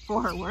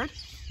forward.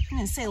 I'm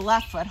going to say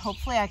left foot.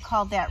 Hopefully I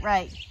called that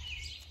right.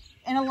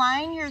 And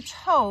align your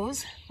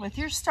toes with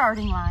your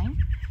starting line.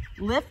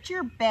 Lift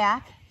your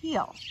back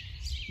heel.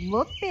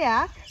 Look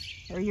back,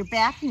 or your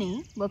back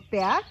knee. Look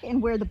back,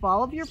 and where the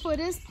ball of your foot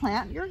is,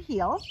 plant your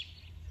heel.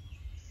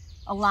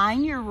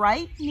 Align your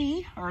right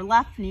knee, or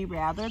left knee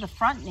rather, the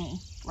front knee,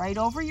 right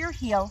over your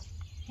heel.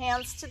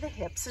 Hands to the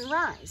hips and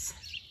rise.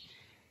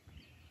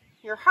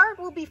 Your heart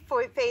will be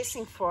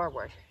facing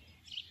forward.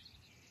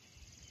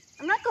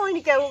 I'm not going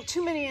to go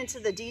too many into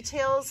the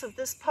details of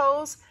this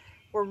pose.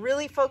 We're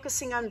really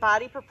focusing on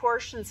body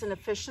proportions and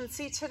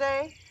efficiency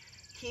today.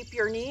 Keep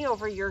your knee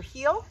over your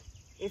heel.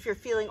 If you're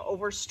feeling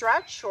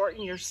overstretched,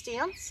 shorten your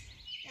stance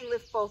and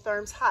lift both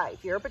arms high.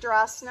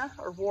 Virabhadrasana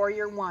or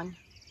Warrior One.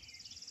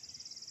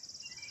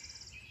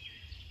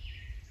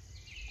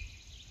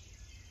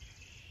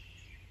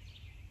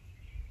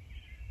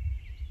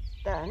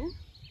 Then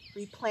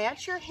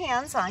replant your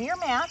hands on your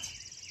mat.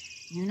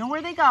 You know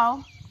where they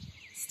go.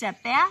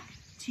 Step back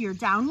to your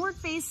downward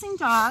facing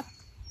dog,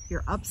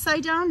 your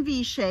upside down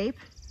V shape.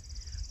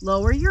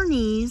 Lower your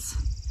knees,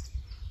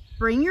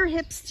 bring your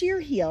hips to your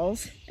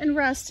heels, and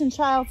rest in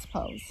child's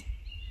pose.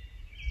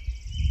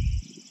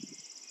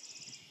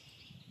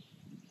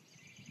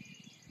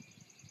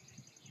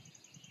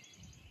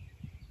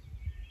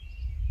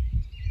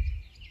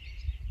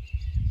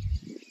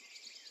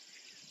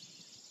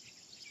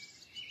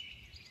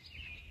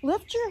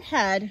 Lift your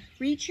head,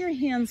 reach your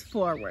hands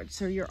forward.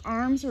 So your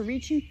arms are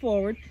reaching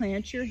forward,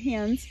 plant your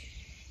hands.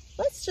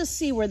 Let's just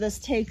see where this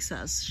takes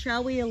us.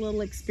 Shall we? A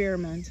little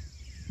experiment.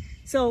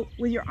 So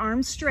with your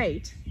arms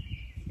straight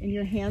and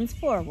your hands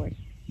forward,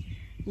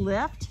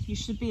 lift. You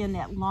should be in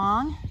that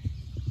long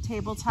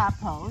tabletop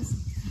pose.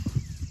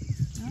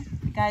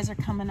 The guys are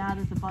coming out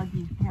of the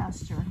buggy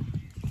pasture.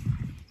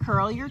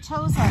 Curl your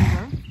toes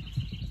under.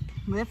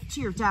 Lift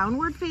to your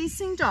downward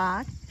facing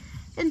dog.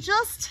 And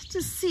just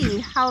to see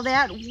how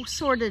that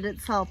sorted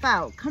itself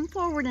out, come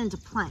forward into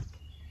plank.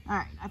 All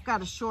right, I've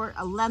got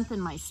a length in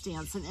my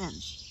stance, 1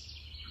 inch.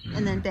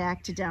 And then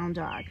back to down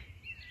dog.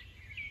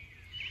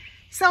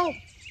 So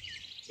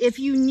if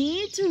you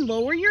need to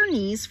lower your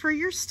knees for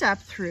your step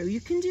through,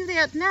 you can do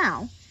that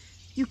now.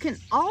 You can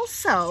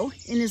also,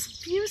 in as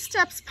few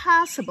steps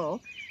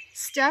possible,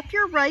 step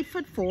your right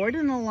foot forward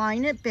and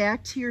align it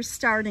back to your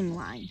starting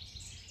line.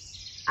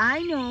 I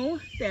know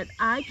that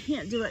I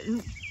can't do it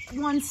in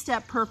one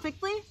step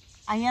perfectly.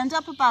 I end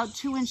up about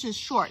 2 inches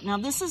short. Now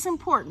this is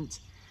important.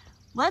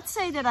 Let's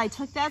say that I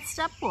took that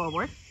step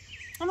forward.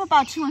 I'm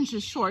about 2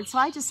 inches short, so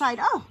I decide,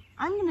 oh,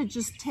 I'm gonna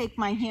just take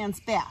my hands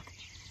back.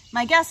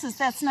 My guess is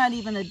that's not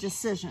even a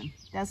decision.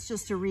 That's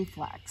just a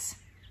reflex.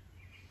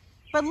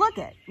 But look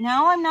it,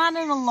 now I'm not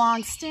in a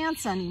long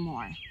stance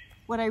anymore.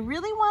 What I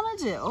really wanna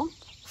do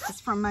is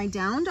from my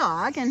down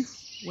dog, and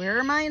where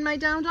am I in my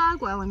down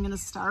dog? Well, I'm gonna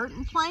start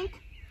in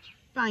plank,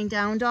 find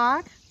down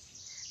dog,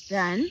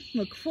 then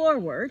look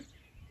forward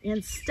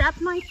and step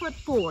my foot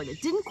forward.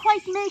 It didn't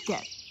quite make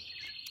it.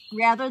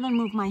 Rather than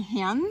move my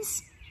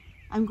hands,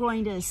 I'm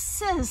going to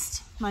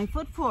assist my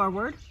foot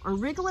forward or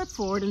wriggle it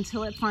forward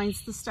until it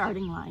finds the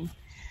starting line.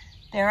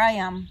 There I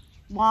am,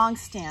 long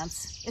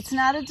stance. It's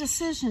not a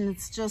decision,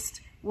 it's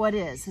just what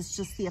is. It's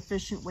just the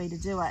efficient way to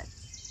do it.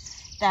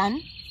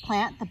 Then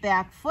plant the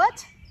back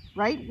foot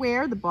right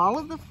where the ball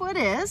of the foot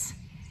is.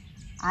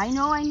 I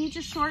know I need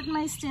to shorten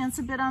my stance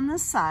a bit on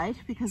this side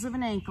because of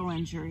an ankle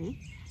injury.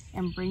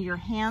 And bring your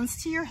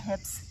hands to your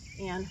hips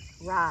and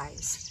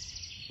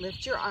rise.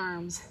 Lift your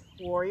arms,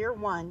 Warrior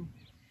One.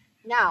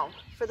 Now,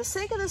 for the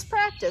sake of this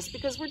practice,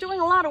 because we're doing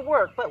a lot of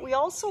work, but we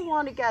also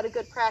want to get a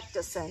good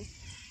practice in,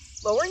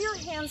 lower your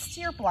hands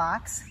to your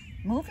blocks,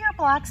 move your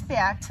blocks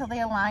back till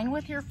they align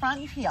with your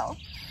front heel.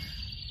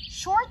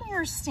 Shorten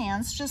your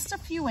stance just a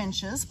few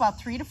inches, about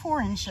 3 to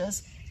 4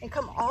 inches, and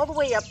come all the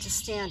way up to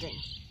standing.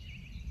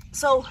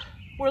 So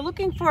we're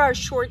looking for our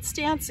short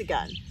stance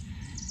again.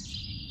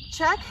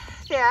 Check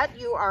that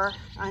you are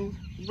on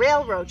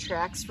railroad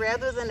tracks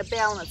rather than a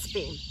balance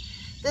beam.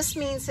 This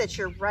means that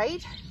your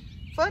right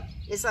foot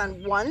is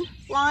on one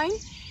line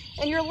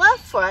and your left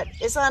foot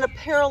is on a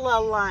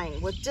parallel line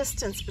with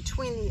distance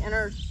between the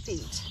inner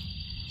feet.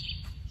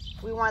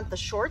 We want the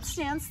short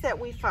stance that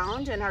we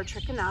found in our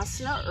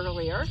Trikonasana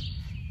earlier.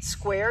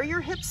 Square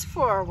your hips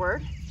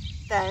forward,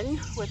 Then,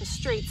 with a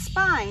straight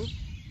spine,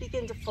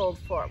 begin to fold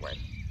forward.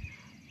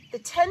 The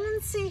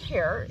tendency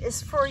here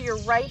is for your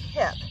right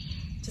hip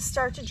to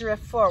start to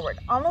drift forward,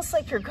 almost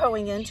like you're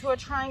going into a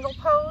triangle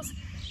pose.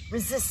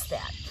 Resist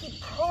that. Keep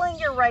pulling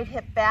your right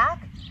hip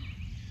back.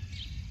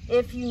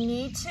 If you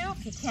need to,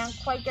 if you can't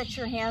quite get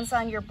your hands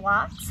on your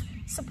blocks,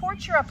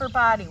 support your upper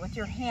body with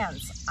your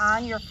hands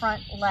on your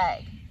front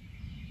leg.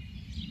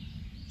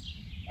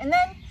 And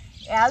then,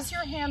 as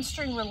your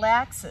hamstring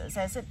relaxes,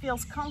 as it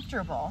feels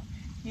comfortable,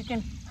 you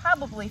can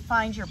probably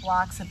find your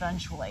blocks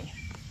eventually.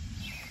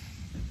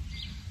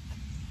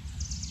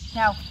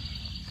 Now,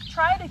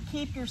 try to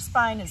keep your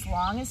spine as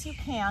long as you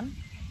can.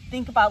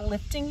 Think about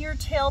lifting your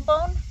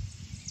tailbone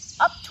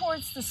up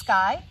towards the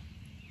sky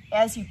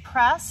as you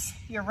press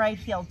your right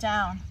heel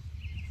down.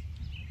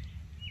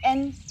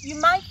 And you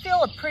might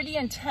feel a pretty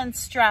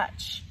intense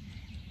stretch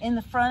in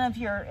the front of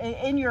your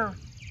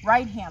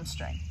right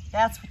hamstring.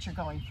 That's what you're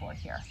going for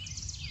here.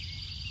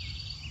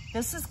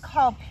 This is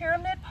called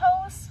pyramid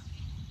pose.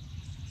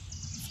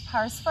 It's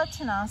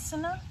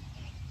Parsvatanasana.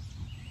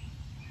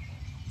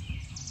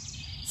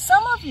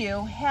 Some of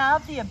you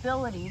have the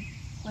ability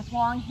with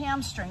long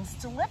hamstrings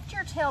to lift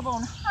your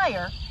tailbone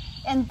higher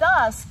and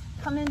thus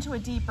come into a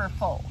deeper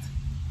fold.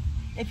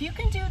 If you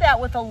can do that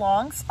with a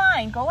long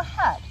spine, go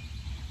ahead.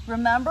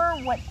 Remember,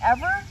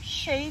 whatever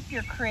shape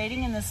you're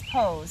creating in this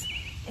pose,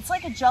 it's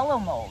like a jello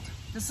mold.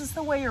 This is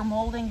the way you're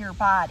molding your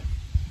body.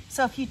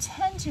 So if you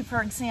tend to,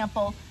 for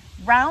example,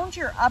 round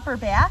your upper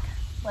back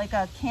like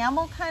a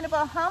camel kind of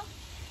a hump,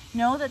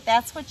 know that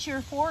that's what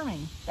you're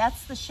forming.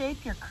 That's the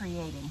shape you're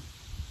creating.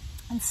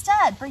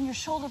 Instead, bring your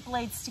shoulder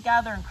blades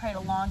together and create a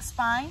long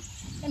spine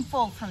and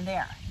fold from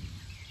there.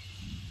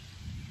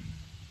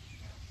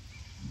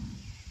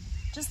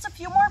 Just a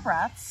few more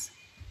breaths.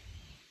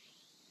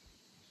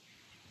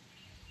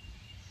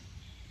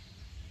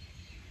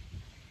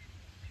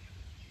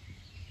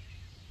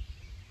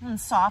 And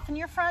soften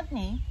your front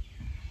knee.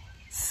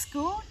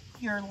 Scoot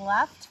your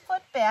left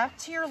foot back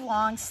to your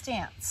long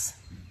stance.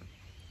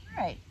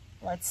 All right,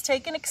 let's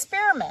take an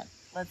experiment.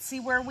 Let's see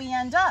where we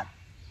end up.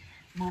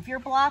 Move your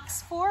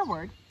blocks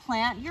forward.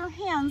 Plant your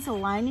hands,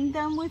 aligning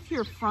them with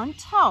your front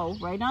toe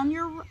right on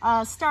your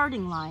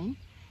starting line.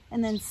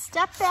 And then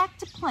step back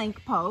to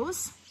plank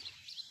pose.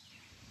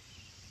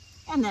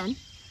 And then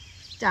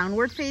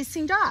downward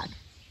facing dog.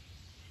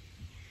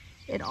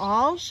 It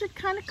all should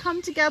kind of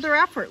come together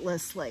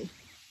effortlessly.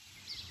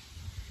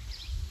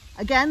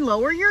 Again,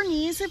 lower your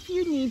knees if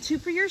you need to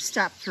for your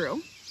step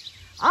through.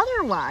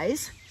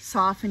 Otherwise,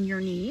 soften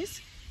your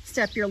knees.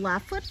 Step your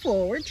left foot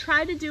forward.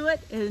 Try to do it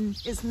in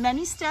as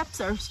many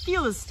steps or as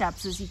few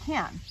steps as you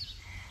can.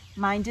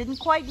 Mine didn't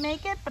quite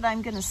make it, but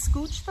I'm going to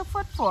scooch the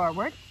foot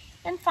forward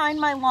and find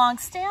my long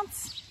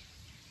stance.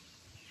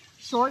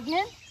 Shorten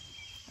it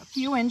a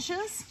few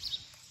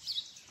inches.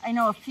 I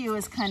know a few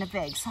is kind of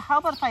vague, so how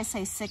about if I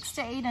say 6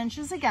 to 8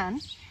 inches again,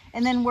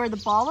 and then where the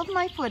ball of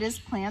my foot is,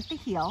 plant the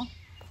heel.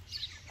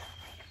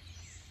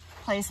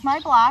 Place my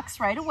blocks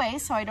right away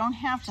so I don't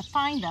have to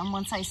find them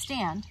once I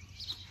stand.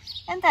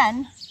 And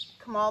then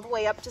come all the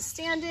way up to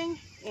standing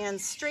and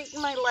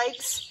straighten my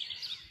legs.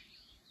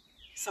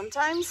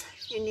 Sometimes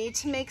you need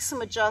to make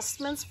some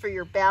adjustments for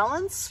your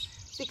balance,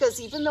 because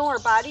even though our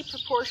body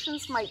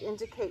proportions might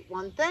indicate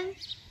one thing,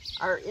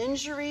 our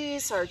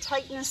injuries, our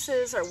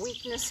tightnesses, our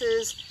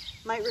weaknesses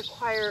might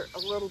require a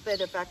little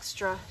bit of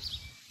extra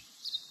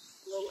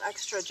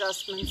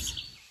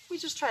adjustments. We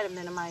just try to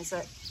minimize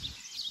it.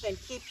 Then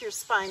keep your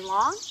spine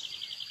long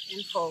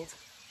and fold.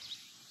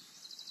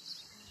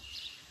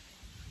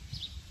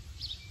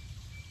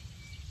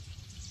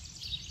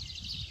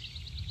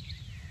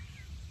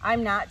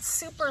 I'm not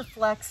super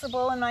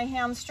flexible in my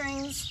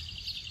hamstrings.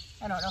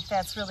 I don't know if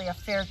that's really a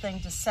fair thing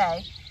to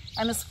say.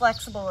 I'm as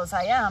flexible as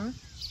I am,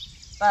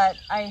 but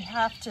I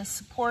have to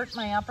support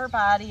my upper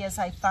body as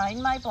I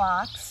find my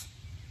blocks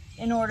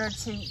in order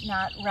to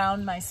not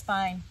round my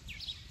spine.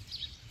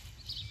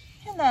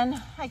 And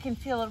then I can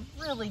feel a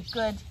really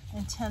good,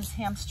 intense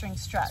hamstring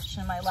stretch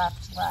in my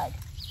left leg.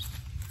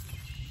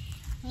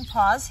 And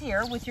pause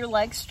here with your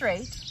legs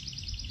straight.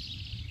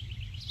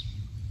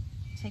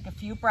 Take a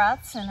few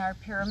breaths in our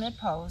pyramid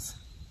pose.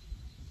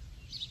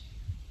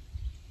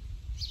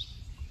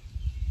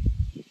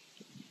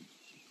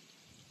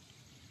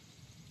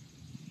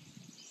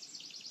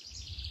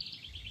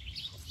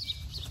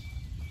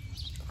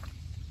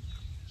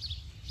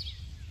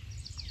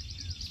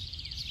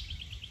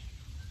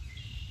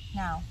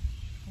 Now,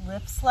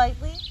 lift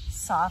slightly,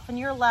 soften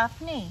your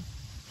left knee.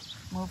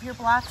 Move your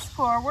blocks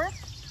forward.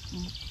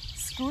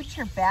 Scoot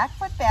your back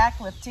foot back,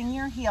 lifting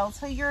your heel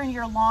till you're in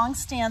your long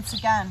stance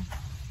again.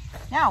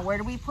 Now, where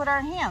do we put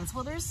our hands?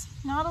 Well, there's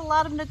not a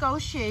lot of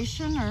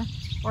negotiation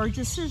or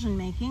decision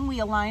making. We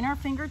align our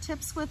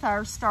fingertips with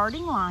our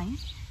starting line,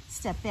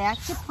 step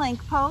back to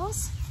plank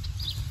pose,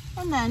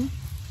 and then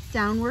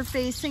downward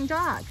facing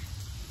dog.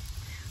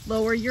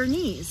 Lower your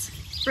knees,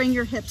 bring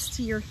your hips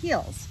to your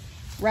heels.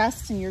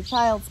 Rest in your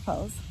child's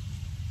pose.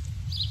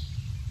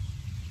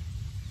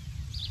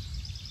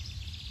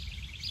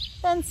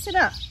 Then sit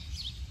up.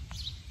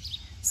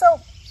 So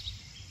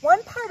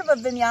one part of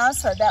a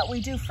vinyasa that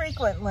we do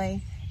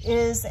frequently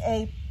is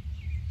a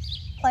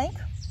plank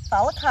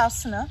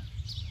phalakasana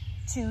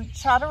to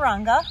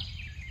chaturanga,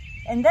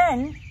 and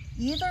then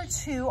either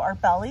to our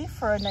belly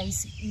for a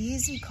nice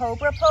easy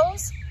cobra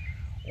pose,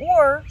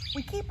 or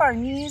we keep our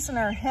knees and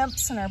our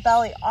hips and our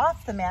belly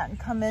off the mat and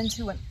come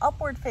into an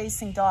upward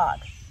facing dog.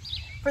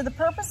 For the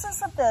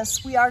purposes of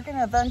this, we are going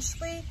to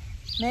eventually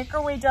make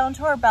our way down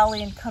to our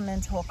belly and come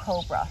into a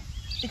cobra.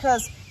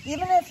 Because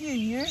even if you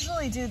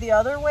usually do the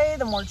other way,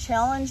 the more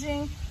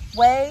challenging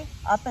way,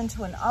 up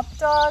into an up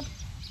dog,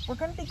 we're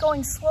going to be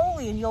going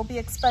slowly and you'll be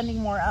expending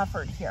more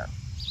effort here.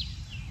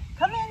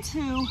 Come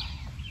into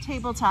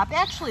tabletop.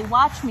 Actually,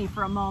 watch me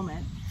for a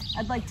moment.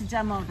 I'd like to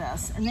demo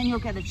this and then you'll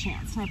get a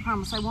chance. And I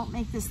promise I won't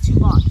make this too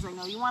long because I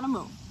know you want to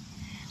move.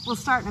 We'll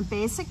start in a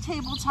basic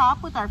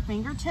tabletop with our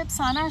fingertips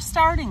on our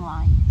starting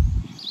line.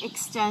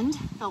 Extend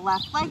the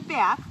left leg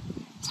back,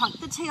 tuck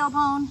the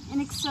tailbone,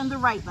 and extend the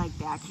right leg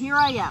back. Here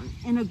I am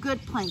in a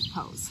good plank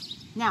pose.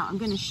 Now I'm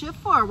going to shift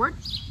forward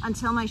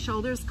until my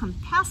shoulders come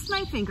past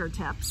my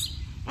fingertips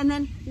and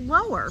then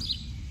lower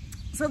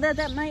so that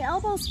my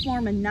elbows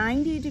form a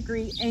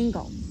 90-degree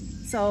angle.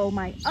 So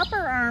my upper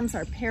arms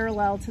are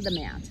parallel to the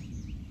mat.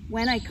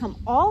 When I come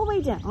all the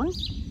way down,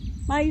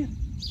 my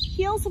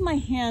heels of my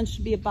hands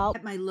should be about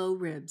at my low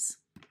ribs.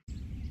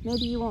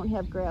 Maybe you won't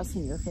have grass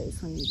in your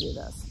face when you do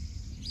this.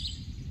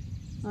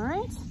 All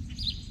right?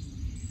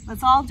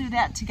 Let's all do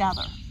that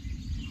together.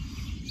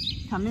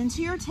 Come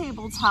into your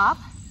tabletop.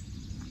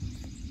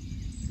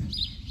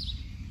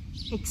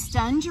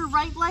 Extend your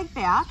right leg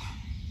back.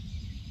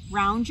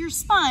 Round your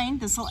spine.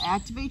 This will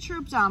activate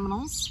your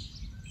abdominals.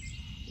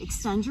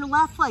 Extend your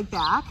left leg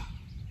back.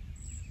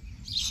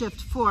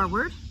 Shift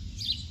forward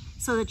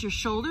so that your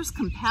shoulders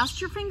come past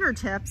your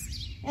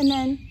fingertips, and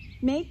then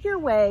make your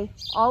way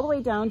all the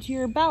way down to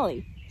your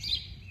belly.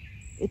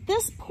 At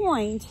this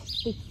point,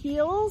 the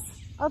heels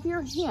of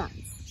your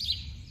hands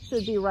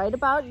should be right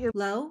about your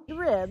low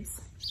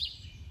ribs,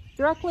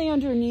 directly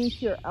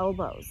underneath your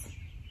elbows.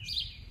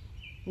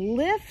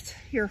 Lift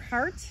your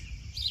heart,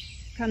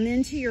 come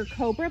into your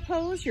cobra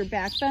pose, your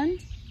back bend,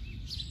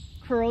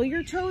 curl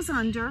your toes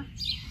under,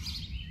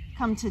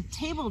 come to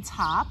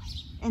tabletop,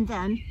 and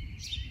then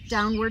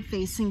downward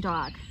facing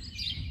dog.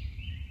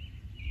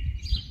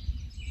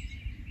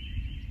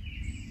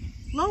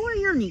 Lower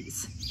your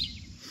knees.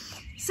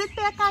 Sit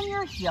back on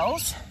your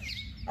heels.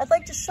 I'd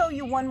like to show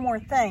you one more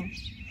thing.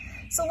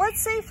 So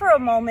let's say for a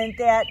moment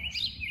that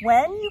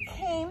when you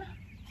came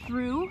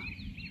through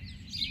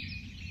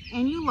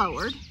and you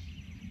lowered,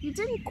 you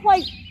didn't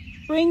quite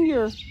bring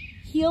your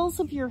heels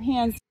of your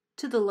hands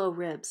to the low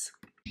ribs.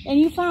 And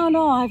you found,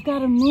 oh, I've got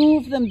to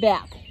move them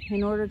back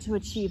in order to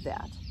achieve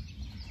that.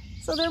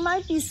 So there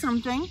might be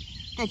something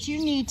that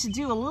you need to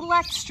do a little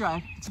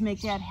extra to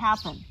make that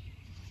happen.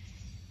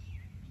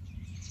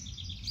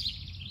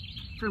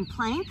 From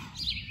plank,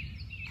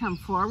 come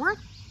forward,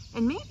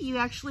 and maybe you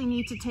actually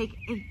need to take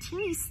a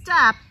teeny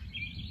step,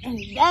 and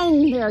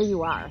then there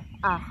you are.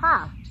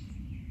 Aha!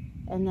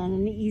 And then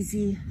an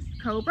easy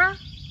cobra,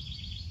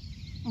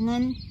 and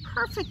then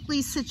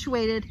perfectly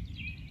situated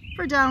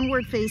for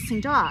downward facing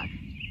dog.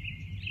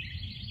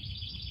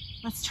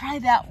 Let's try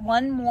that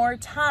one more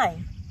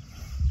time.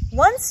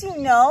 Once you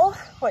know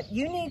what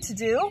you need to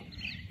do,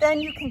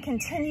 then you can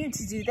continue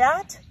to do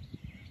that.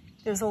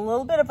 There's a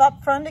little bit of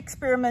upfront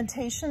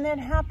experimentation that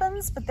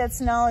happens, but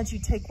that's knowledge you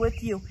take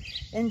with you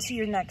into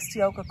your next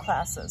yoga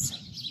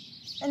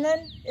classes. And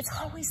then it's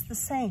always the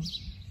same.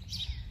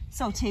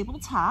 So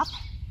tabletop,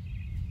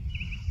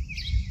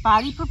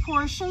 body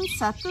proportion,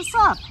 set this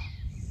up.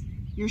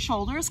 Your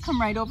shoulders come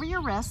right over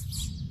your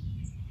wrists,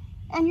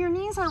 and your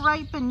knees are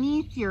right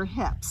beneath your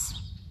hips.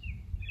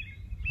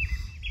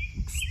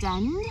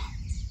 Extend,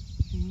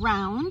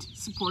 round,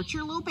 support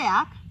your low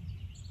back.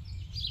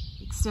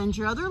 Extend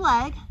your other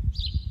leg.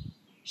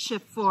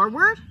 Shift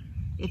forward.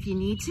 If you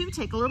need to,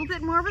 take a little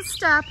bit more of a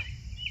step.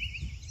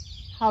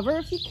 Hover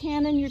if you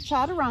can in your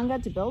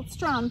chaturanga to build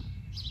strength.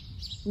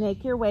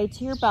 Make your way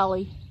to your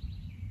belly.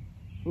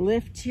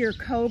 Lift to your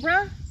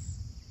cobra.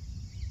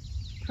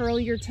 Curl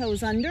your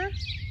toes under.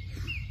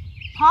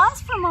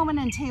 Pause for a moment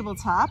in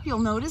tabletop. You'll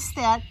notice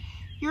that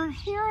you're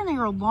here in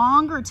your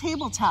longer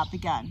tabletop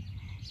again.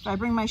 If I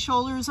bring my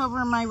shoulders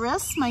over my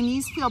wrists, my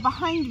knees feel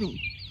behind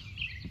me.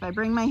 If I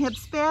bring my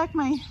hips back,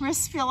 my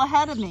wrists feel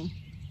ahead of me.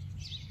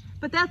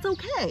 But that's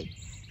okay,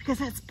 because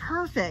that's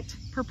perfect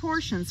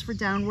proportions for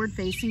downward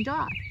facing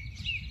dog.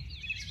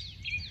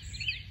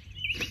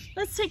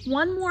 Let's take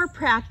one more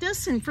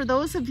practice, and for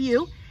those of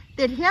you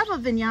that have a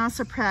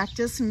vinyasa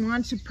practice and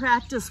want to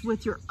practice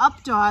with your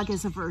up dog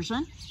as a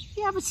version,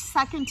 you have a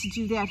second to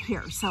do that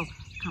here. So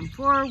come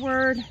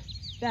forward,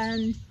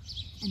 bend,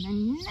 and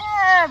then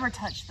never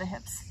touch the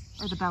hips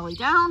or the belly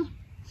down,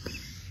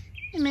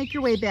 and make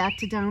your way back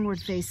to downward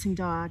facing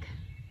dog.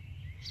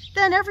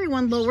 Then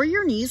everyone lower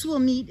your knees. We'll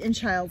meet in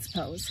child's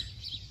pose.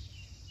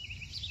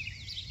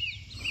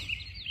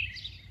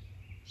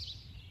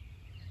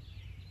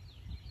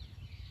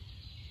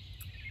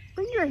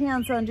 Bring your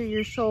hands under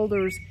your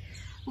shoulders.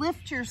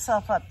 lift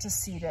yourself up to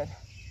seated.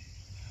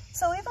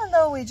 So even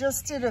though we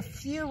just did a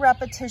few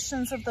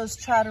repetitions of those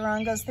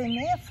chaturangas, they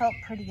may have felt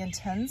pretty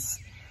intense.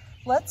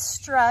 Let's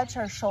stretch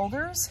our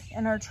shoulders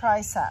and our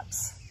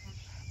triceps.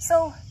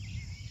 So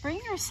bring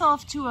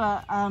yourself to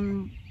a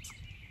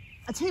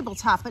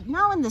tabletop, but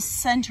now in the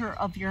center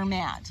of your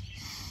mat.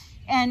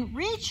 And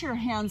reach your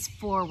hands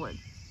forward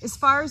as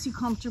far as you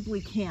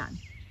comfortably can.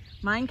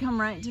 Mine come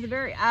right to the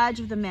very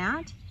edge of the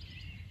mat.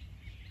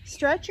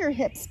 Stretch your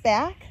hips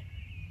back.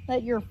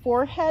 Let your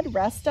forehead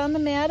rest on the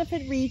mat if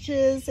it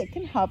reaches. It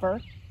can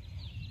hover.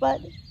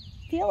 But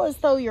feel as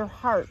though your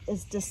heart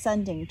is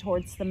descending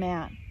towards the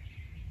mat.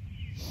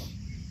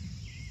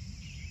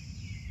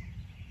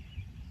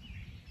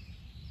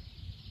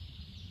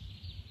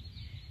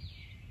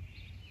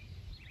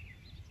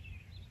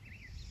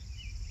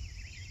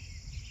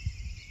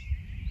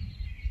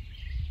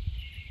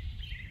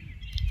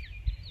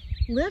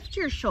 Lift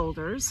your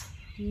shoulders,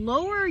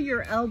 lower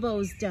your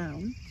elbows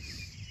down,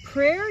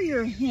 prayer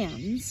your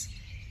hands.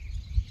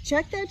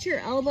 Check that your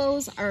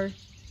elbows are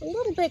a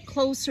little bit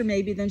closer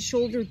maybe than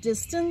shoulder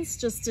distance,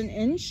 just an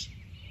inch.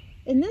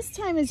 And this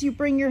time as you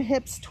bring your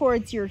hips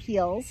towards your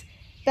heels,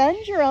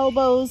 bend your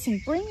elbows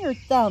and bring your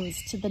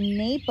thumbs to the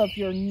nape of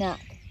your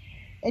neck.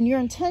 And your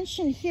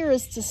intention here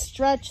is to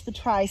stretch the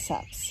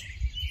triceps.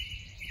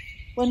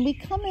 When we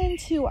come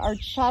into our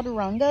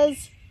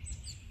chaturangas,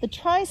 the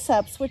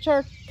triceps, which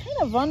are kind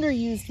of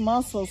underused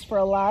muscles for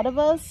a lot of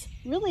us,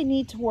 really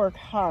need to work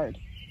hard.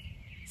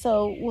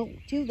 So we'll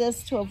do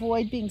this to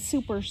avoid being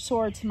super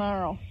sore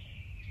tomorrow.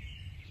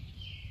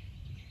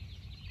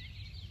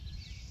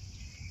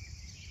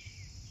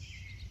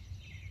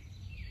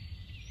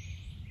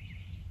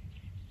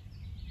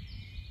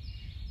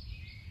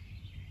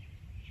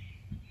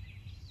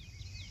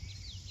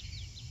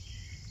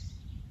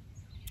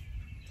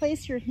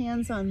 Place your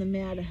hands on the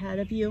mat ahead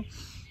of you.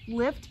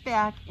 Lift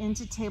back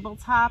into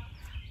tabletop.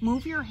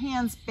 Move your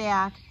hands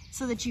back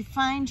so that you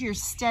find your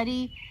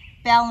steady,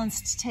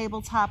 balanced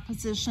tabletop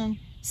position.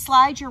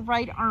 Slide your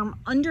right arm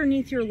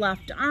underneath your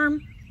left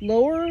arm.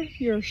 Lower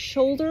your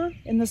shoulder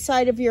and the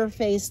side of your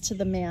face to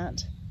the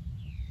mat.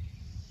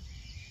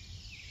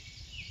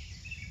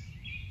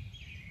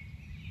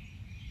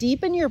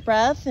 Deepen your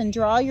breath and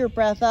draw your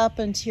breath up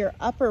into your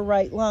upper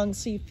right lung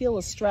so you feel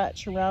a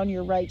stretch around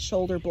your right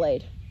shoulder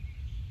blade.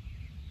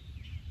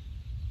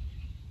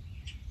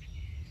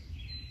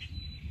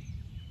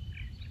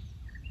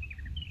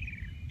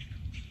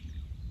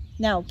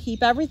 Now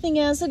keep everything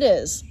as it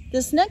is.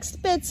 This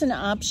next bit's an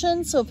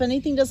option, so if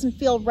anything doesn't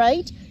feel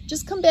right,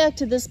 just come back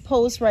to this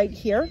pose right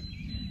here.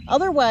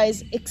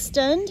 Otherwise,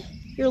 extend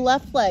your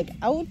left leg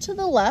out to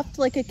the left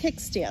like a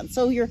kickstand.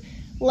 So your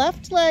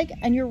left leg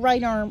and your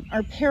right arm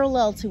are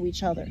parallel to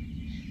each other.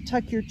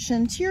 Tuck your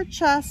chin to your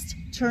chest,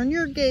 turn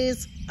your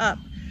gaze up.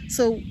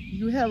 So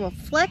you have a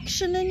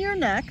flexion in your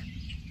neck.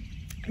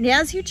 And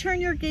as you turn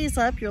your gaze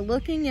up, you're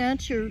looking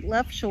at your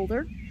left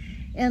shoulder,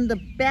 and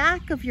the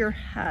back of your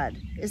head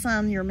is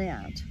on your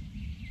mat.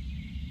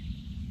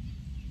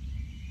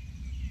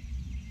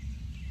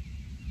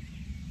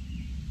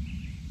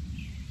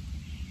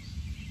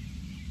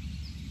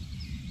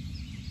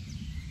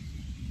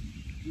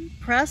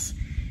 Press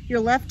your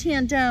left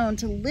hand down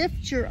to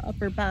lift your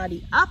upper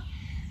body up.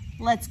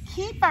 Let's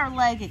keep our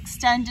leg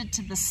extended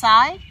to the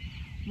side.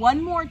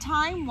 One more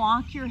time,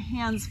 walk your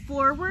hands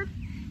forward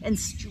and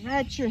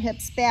stretch your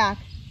hips back.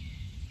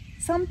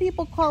 Some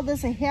people call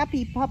this a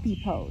happy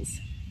puppy pose.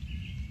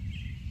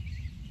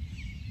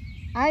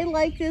 I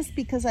like this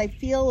because I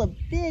feel a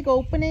big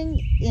opening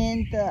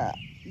in the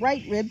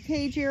right rib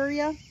cage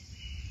area.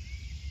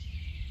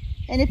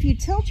 And if you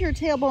tilt your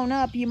tailbone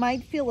up, you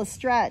might feel a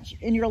stretch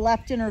in your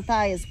left inner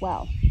thigh as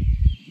well.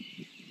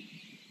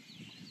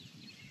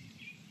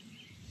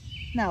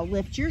 Now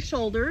lift your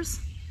shoulders,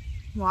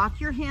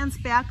 walk your hands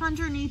back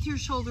underneath your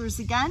shoulders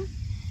again,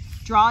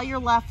 draw your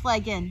left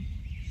leg in.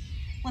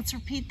 Let's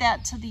repeat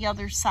that to the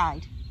other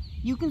side.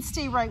 You can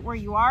stay right where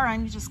you are.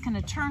 I'm just going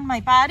to turn my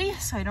body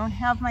so I don't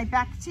have my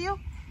back to you,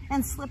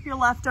 and slip your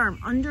left arm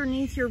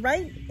underneath your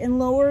right and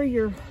lower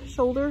your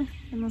shoulder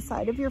and the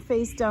side of your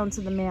face down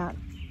to the mat.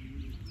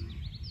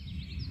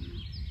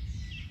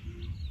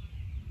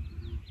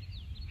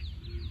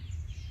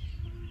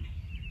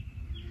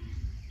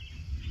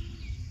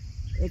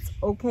 It's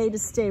okay to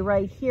stay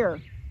right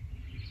here.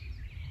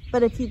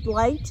 But if you'd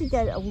like to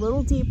get a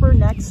little deeper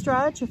neck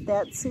stretch, if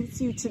that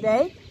suits you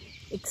today,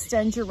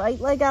 extend your right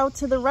leg out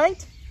to the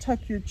right, tuck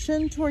your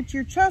chin towards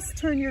your chest,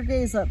 turn your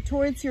gaze up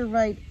towards your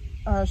right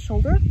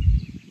shoulder.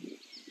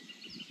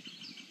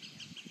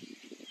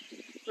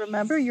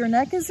 Remember, your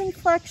neck is in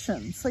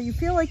flexion, so you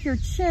feel like your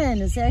chin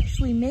is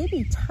actually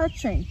maybe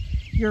touching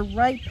your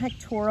right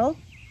pectoral.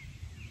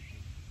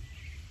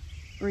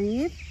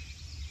 Breathe.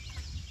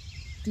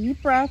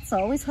 Deep breaths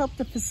always help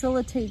to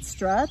facilitate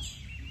stretch.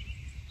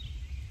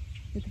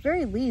 At the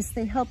very least,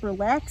 they help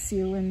relax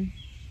you, and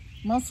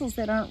muscles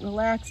that aren't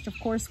relaxed, of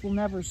course, will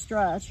never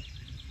stretch.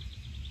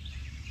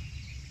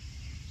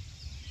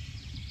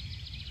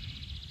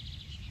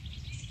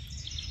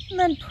 And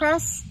then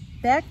press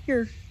Back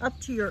up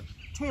to your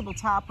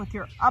tabletop with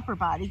your upper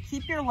body.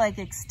 Keep your leg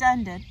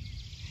extended.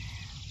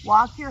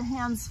 Walk your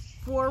hands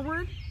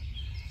forward.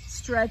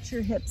 Stretch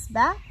your hips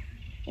back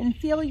and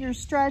feel your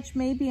stretch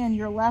maybe in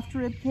your left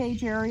rib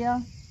cage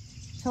area.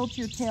 Tilt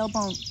your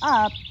tailbone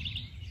up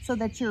so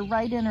that your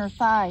right inner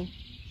thigh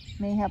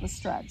may have a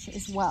stretch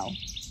as well.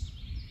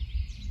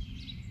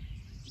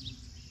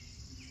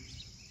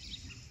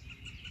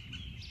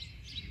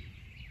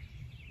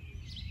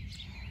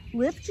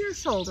 Lift your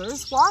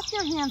shoulders, walk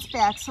your hands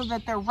back so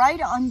that they're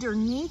right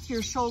underneath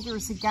your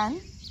shoulders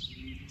again.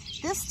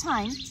 This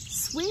time,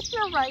 sweep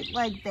your right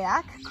leg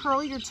back,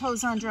 curl your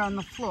toes under on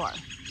the floor.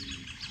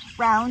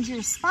 Round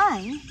your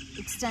spine,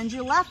 extend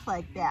your left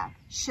leg back,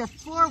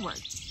 shift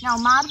forward. Now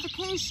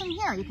modification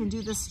here, you can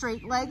do this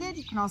straight-legged,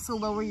 you can also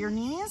lower your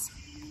knees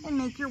and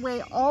make your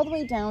way all the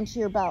way down to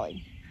your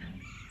belly.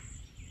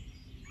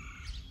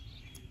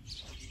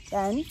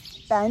 Then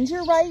bend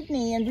your right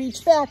knee and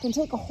reach back and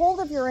take a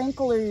hold of your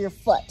ankle or your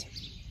foot.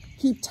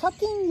 Keep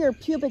tucking your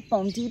pubic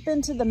bone deep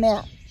into the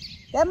mat.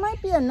 That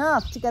might be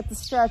enough to get the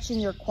stretch in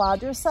your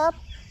quadricep,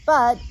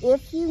 but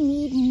if you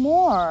need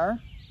more,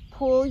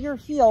 pull your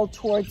heel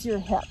towards your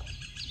hip.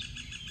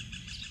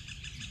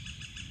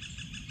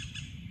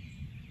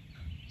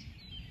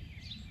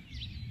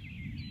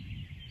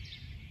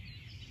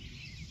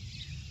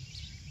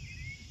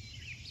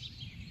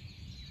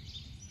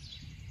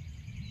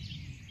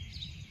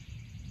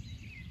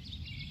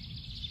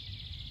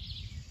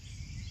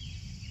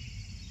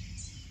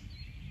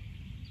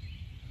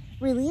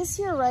 Release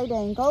your right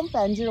ankle,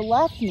 bend your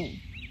left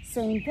knee.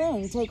 Same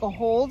thing, take a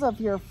hold of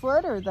your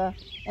foot or the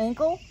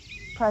ankle,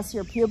 press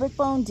your pubic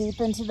bone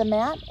deep into the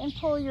mat and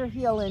pull your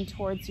heel in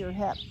towards your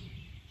hip.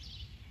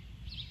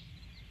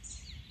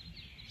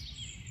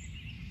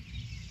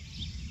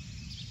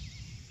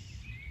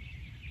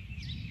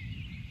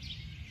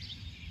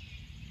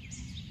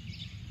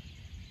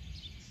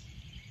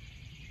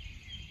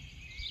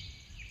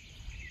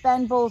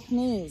 Bend both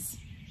knees.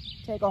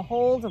 Take a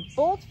hold of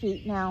both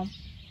feet now.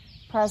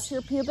 Press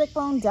your pubic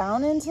bone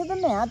down into the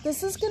mat.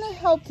 This is going to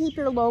help keep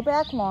your low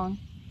back long.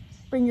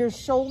 Bring your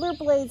shoulder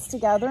blades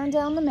together and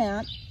down the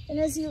mat. And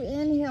as you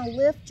inhale,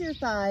 lift your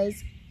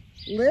thighs,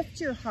 lift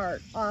your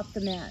heart off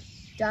the mat.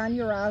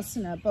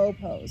 Dhanurasana, bow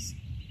pose.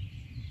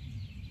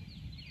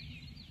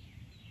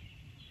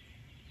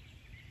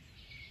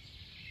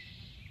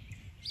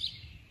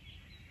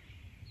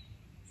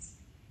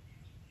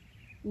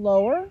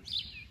 Lower.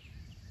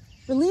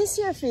 Release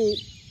your feet.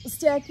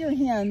 Stack your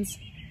hands.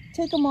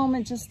 Take a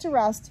moment just to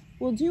rest.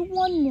 We'll do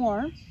one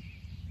more.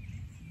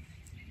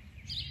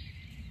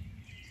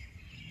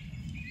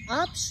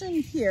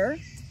 Option here,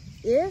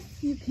 if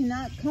you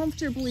cannot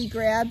comfortably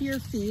grab your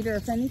feet or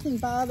if anything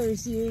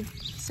bothers you,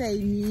 say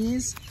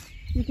knees,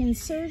 you can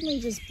certainly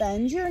just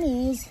bend your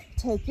knees,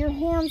 take your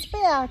hands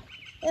back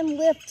and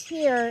lift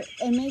here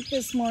and make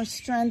this more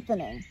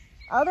strengthening.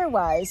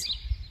 Otherwise,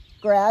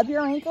 grab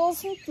your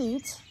ankles and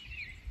feet,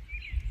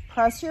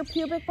 press your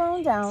pubic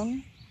bone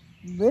down,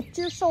 lift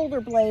your shoulder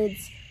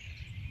blades,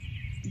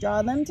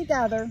 draw them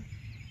together,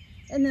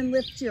 and then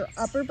lift your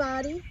upper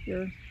body,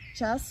 your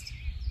chest,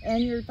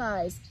 and your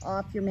thighs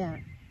off your mat.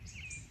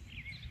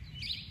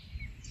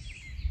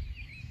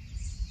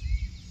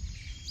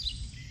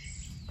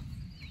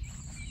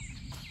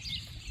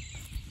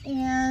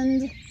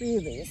 And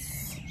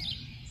release.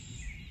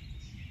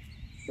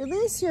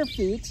 Release your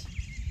feet.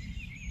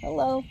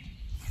 Hello.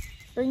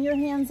 Bring your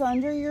hands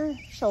under your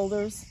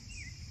shoulders.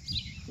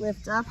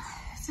 Lift up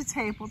to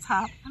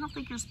tabletop. I don't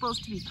think you're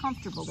supposed to be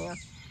comfortable there.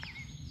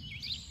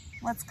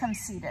 Let's come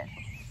seated.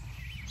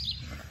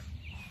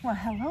 Well,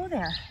 hello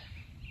there.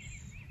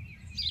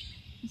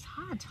 It's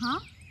hot, huh?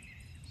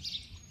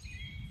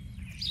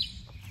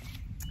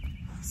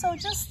 So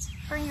just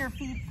bring your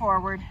feet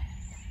forward.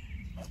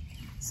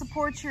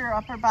 Support your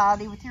upper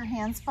body with your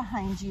hands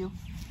behind you.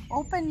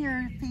 Open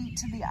your feet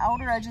to the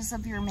outer edges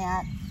of your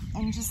mat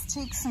and just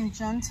take some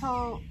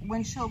gentle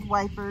windshield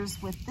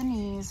wipers with the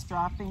knees,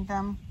 dropping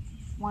them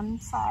one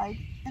side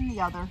and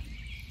the other.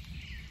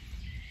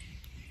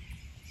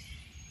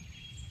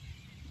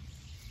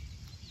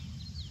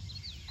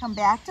 Come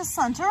back to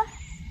center.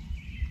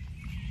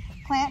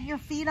 Plant your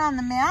feet on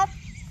the mat.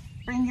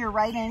 Bring your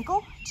right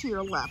ankle to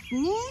your left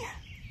knee.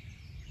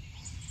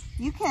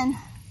 You can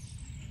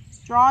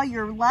draw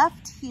your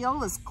left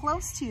heel as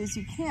close to you as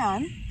you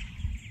can.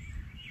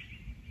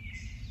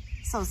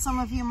 So some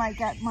of you might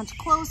get much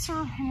closer.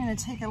 I'm going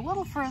to take it a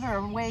little further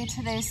away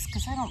today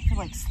because I don't feel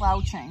like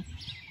slouching.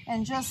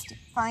 And just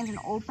find an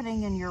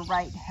opening in your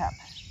right hip.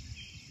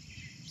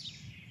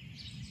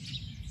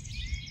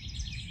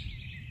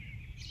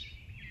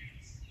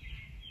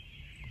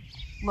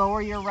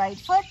 Lower your right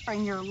foot,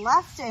 bring your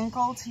left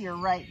ankle to your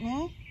right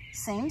knee.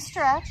 Same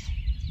stretch.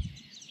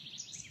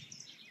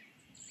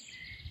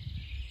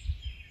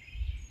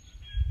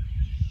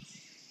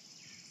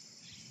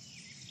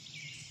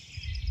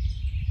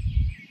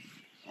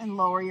 And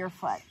lower your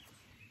foot.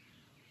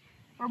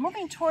 We're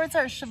moving towards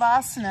our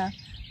Shavasana,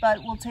 but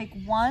we'll take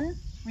one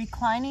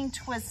reclining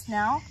twist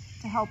now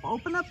to help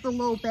open up the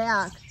low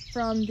back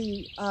from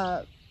the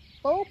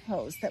bow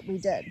pose that we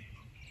did.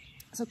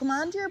 So come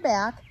onto your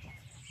back.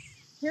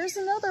 Here's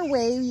another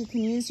way you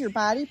can use your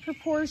body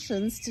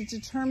proportions to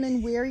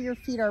determine where your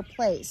feet are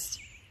placed.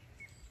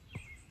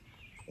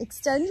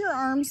 Extend your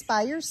arms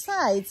by your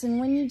sides, and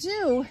when you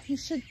do, you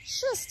should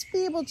just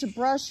be able to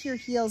brush your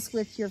heels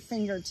with your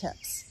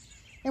fingertips.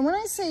 And when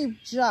I say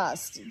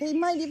just, they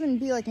might even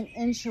be like an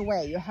inch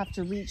away. You have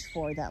to reach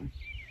for them.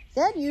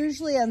 That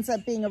usually ends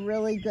up being a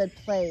really good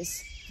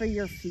place for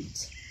your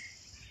feet.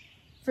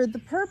 For the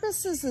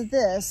purposes of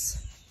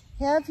this,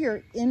 have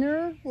your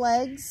inner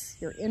legs,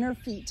 your inner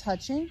feet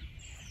touching.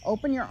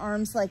 Open your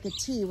arms like a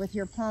T with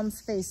your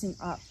palms facing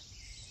up.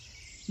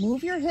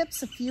 Move your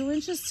hips a few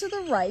inches to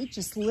the right.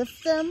 Just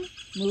lift them,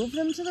 move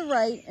them to the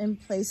right,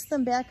 and place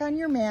them back on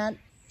your mat.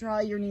 Draw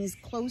your knees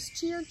close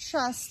to your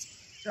chest.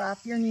 Drop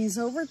your knees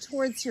over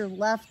towards your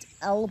left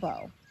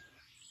elbow.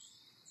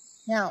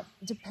 Now,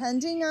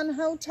 depending on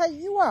how tight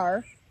you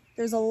are,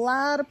 there's a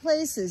lot of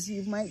places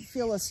you might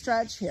feel a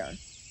stretch here.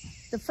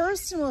 The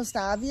first and most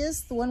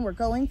obvious, the one we're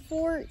going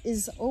for,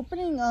 is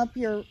opening up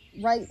your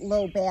right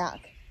low back.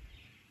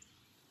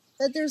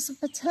 But there's a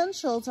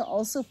potential to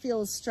also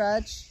feel a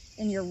stretch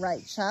in your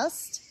right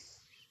chest.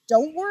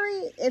 Don't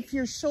worry if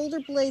your shoulder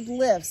blade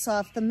lifts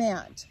off the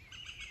mat.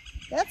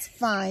 That's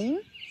fine.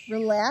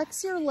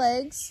 Relax your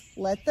legs,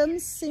 let them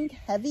sink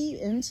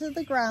heavy into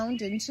the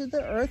ground, into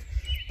the earth.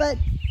 But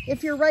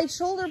if your right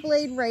shoulder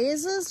blade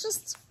raises,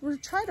 just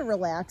try to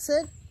relax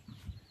it.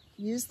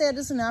 Use that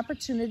as an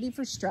opportunity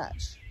for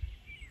stretch.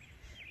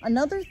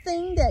 Another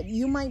thing that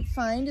you might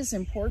find is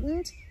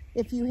important,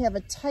 if you have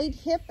a tight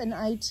hip and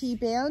IT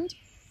band,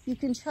 you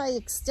can try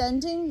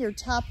extending your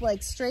top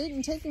leg straight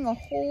and taking a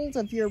hold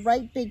of your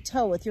right big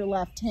toe with your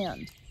left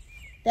hand.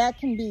 That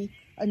can be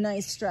a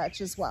nice stretch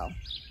as well.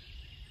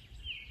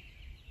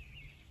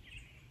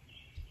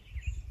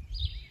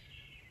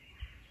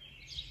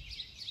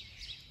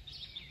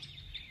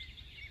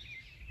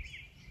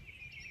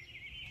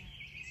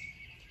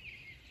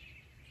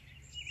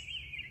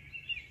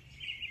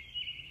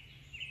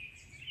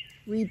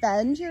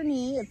 Rebend your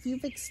knee if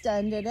you've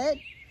extended it,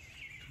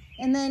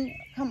 and then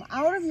come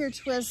out of your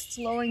twists,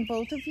 lowering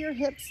both of your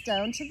hips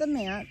down to the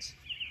mat,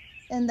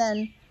 and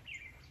then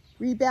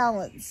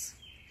rebalance.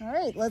 All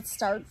right, let's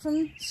start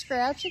from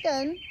scratch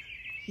again.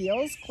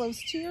 Heels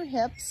close to your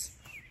hips.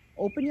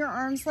 Open your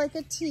arms like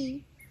a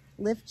T.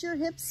 Lift your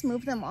hips,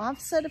 move them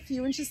offset a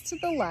few inches to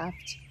the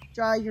left.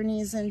 Draw your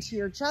knees into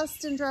your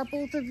chest and draw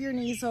both of your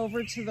knees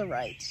over to the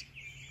right.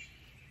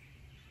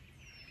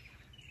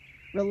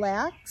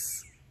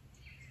 Relax.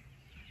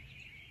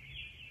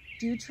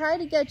 Do try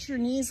to get your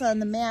knees on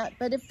the mat,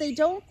 but if they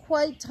don't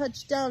quite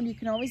touch down, you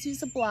can always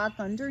use a block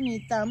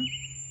underneath them.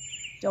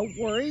 Don't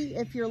worry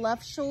if your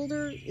left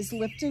shoulder is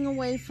lifting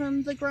away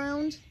from the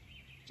ground.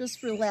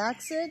 Just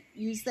relax it.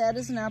 Use that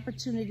as an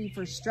opportunity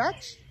for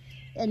stretch.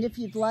 And if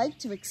you'd like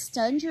to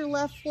extend your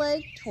left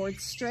leg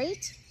towards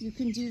straight, you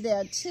can do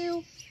that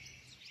too.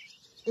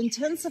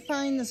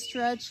 Intensifying the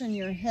stretch in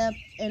your hip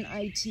and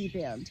IT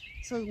band.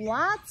 So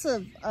lots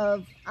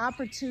of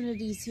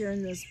opportunities here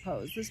in this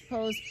pose. This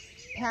pose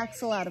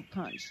packs a lot of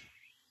punch.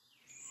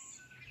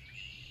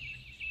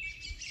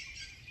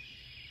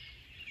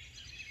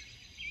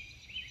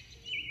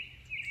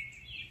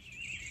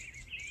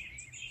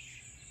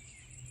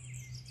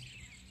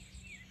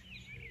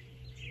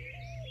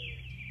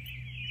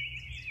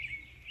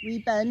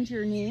 Rebend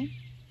your knee.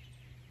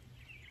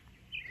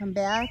 Come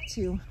back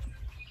to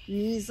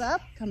knees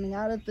up, coming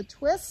out of the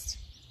twist.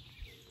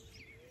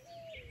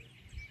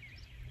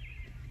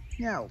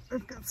 Now,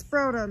 I've got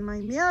Sprout on my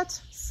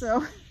mat,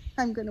 so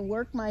I'm going to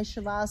work my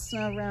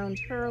Shavasana around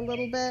her a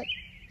little bit.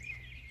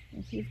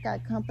 If you've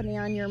got company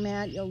on your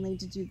mat, you'll need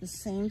to do the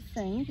same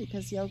thing,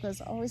 because yoga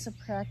is always a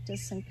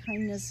practice in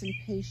kindness and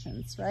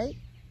patience, right?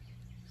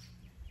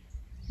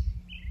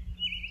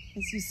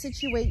 As you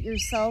situate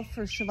yourself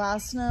for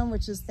Shavasana,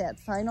 which is that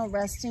final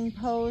resting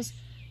pose,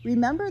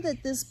 remember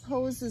that this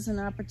pose is an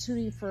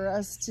opportunity for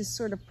us to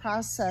sort of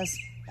process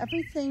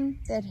everything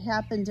that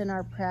happened in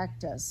our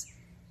practice.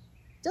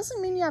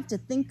 Doesn't mean you have to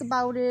think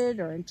about it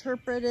or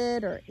interpret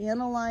it or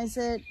analyze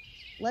it.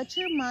 Let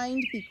your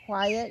mind be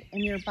quiet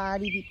and your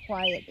body be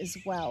quiet as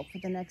well for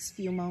the next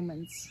few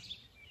moments.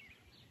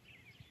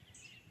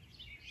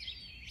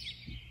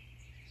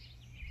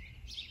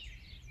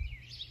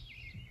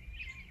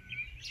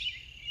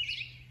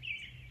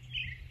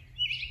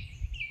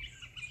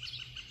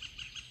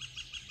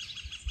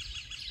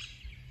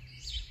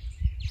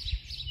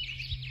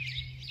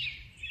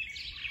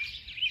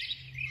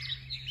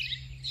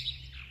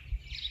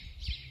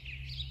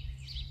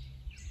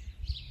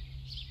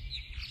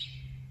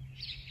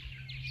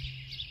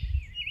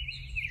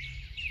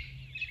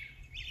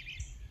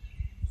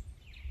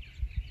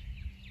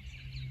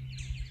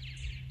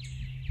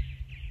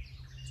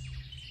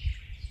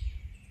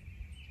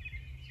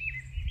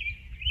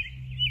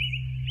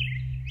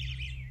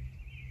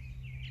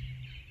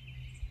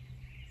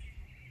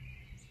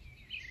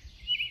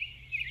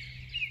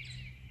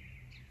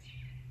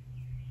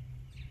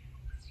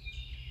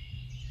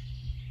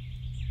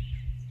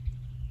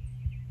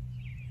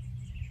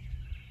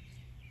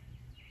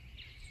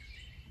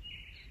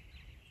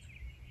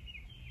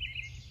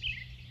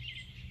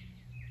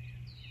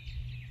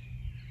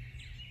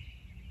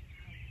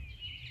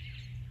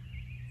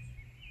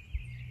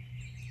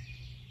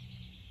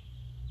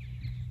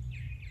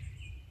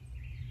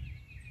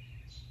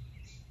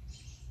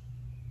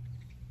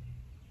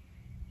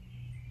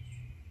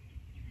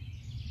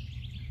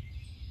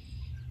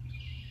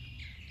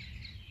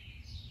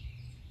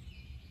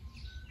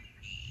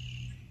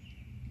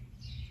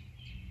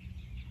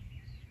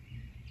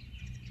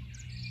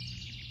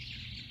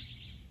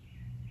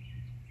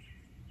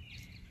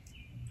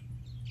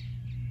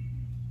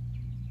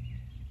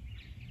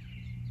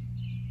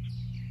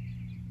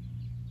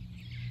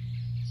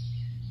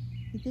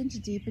 Begin to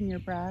deepen your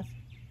breath.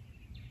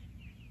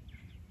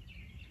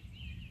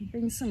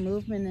 Bring some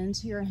movement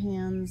into your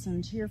hands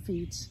and to your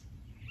feet.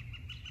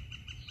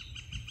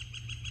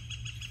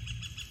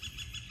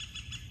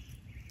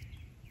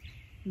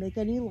 Make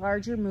any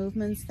larger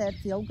movements that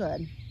feel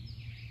good.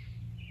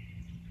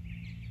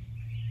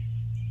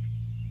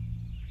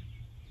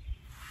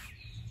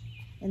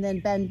 And then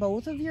bend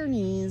both of your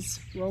knees,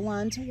 roll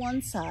onto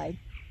one side.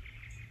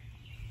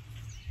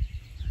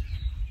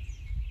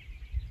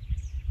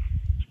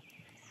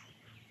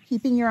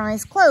 Keeping your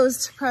eyes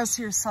closed, press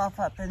yourself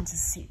up into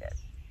seated.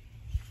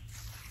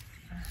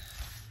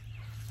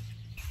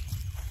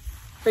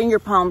 Bring your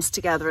palms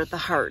together at the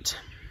heart.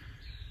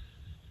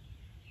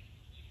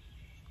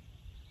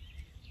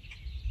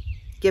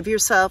 Give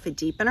yourself a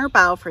deep inner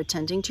bow for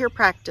attending to your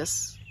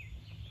practice.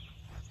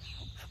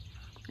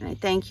 And I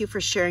thank you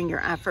for sharing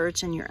your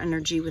efforts and your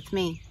energy with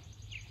me.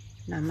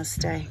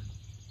 Namaste.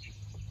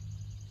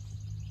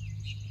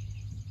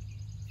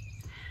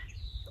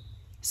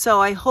 So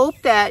I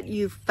hope that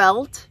you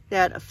felt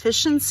that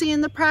efficiency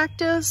in the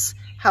practice,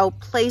 how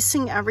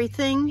placing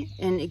everything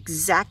in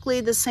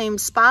exactly the same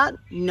spot,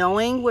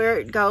 knowing where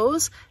it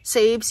goes,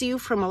 saves you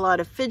from a lot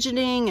of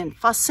fidgeting and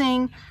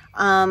fussing.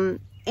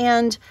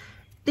 And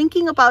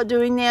thinking about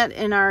doing that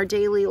in our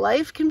daily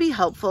life can be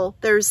helpful.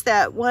 There's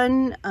that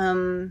one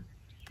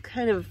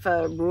kind of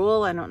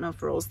rule, I don't know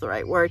if rule is the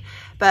right word,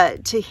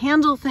 but to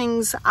handle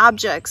things,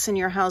 objects in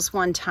your house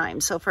one time.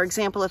 So for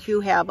example, if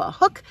you have a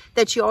hook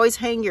that you always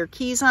hang your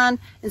keys on,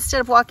 instead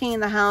of walking in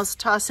the house,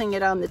 tossing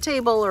it on the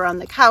table or on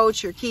the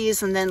couch, your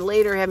keys, and then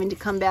later having to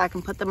come back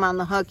and put them on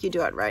the hook, you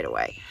do it right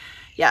away.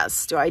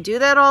 Yes, do I do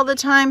that all the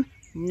time?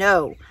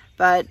 No,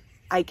 but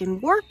I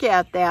can work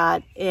at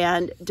that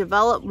and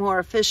develop more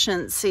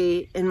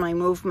efficiency in my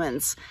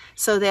movements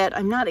so that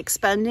I'm not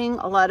expending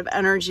a lot of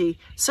energy.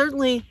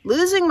 Certainly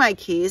losing my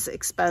keys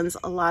expends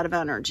a lot of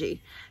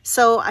energy.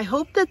 So I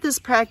hope that this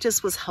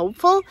practice was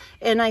helpful,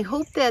 and I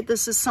hope that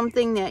this is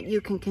something that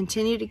you can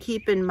continue to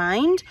keep in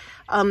mind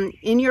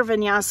in your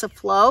vinyasa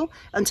flow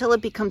until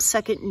it becomes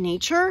second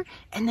nature,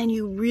 and then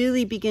you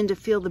really begin to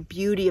feel the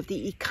beauty of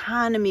the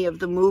economy of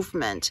the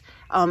movement,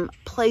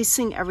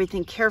 placing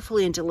everything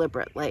carefully and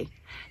deliberately.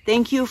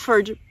 Thank you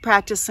for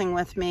practicing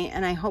with me,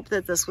 and I hope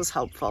that this was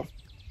helpful.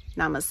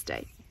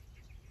 Namaste.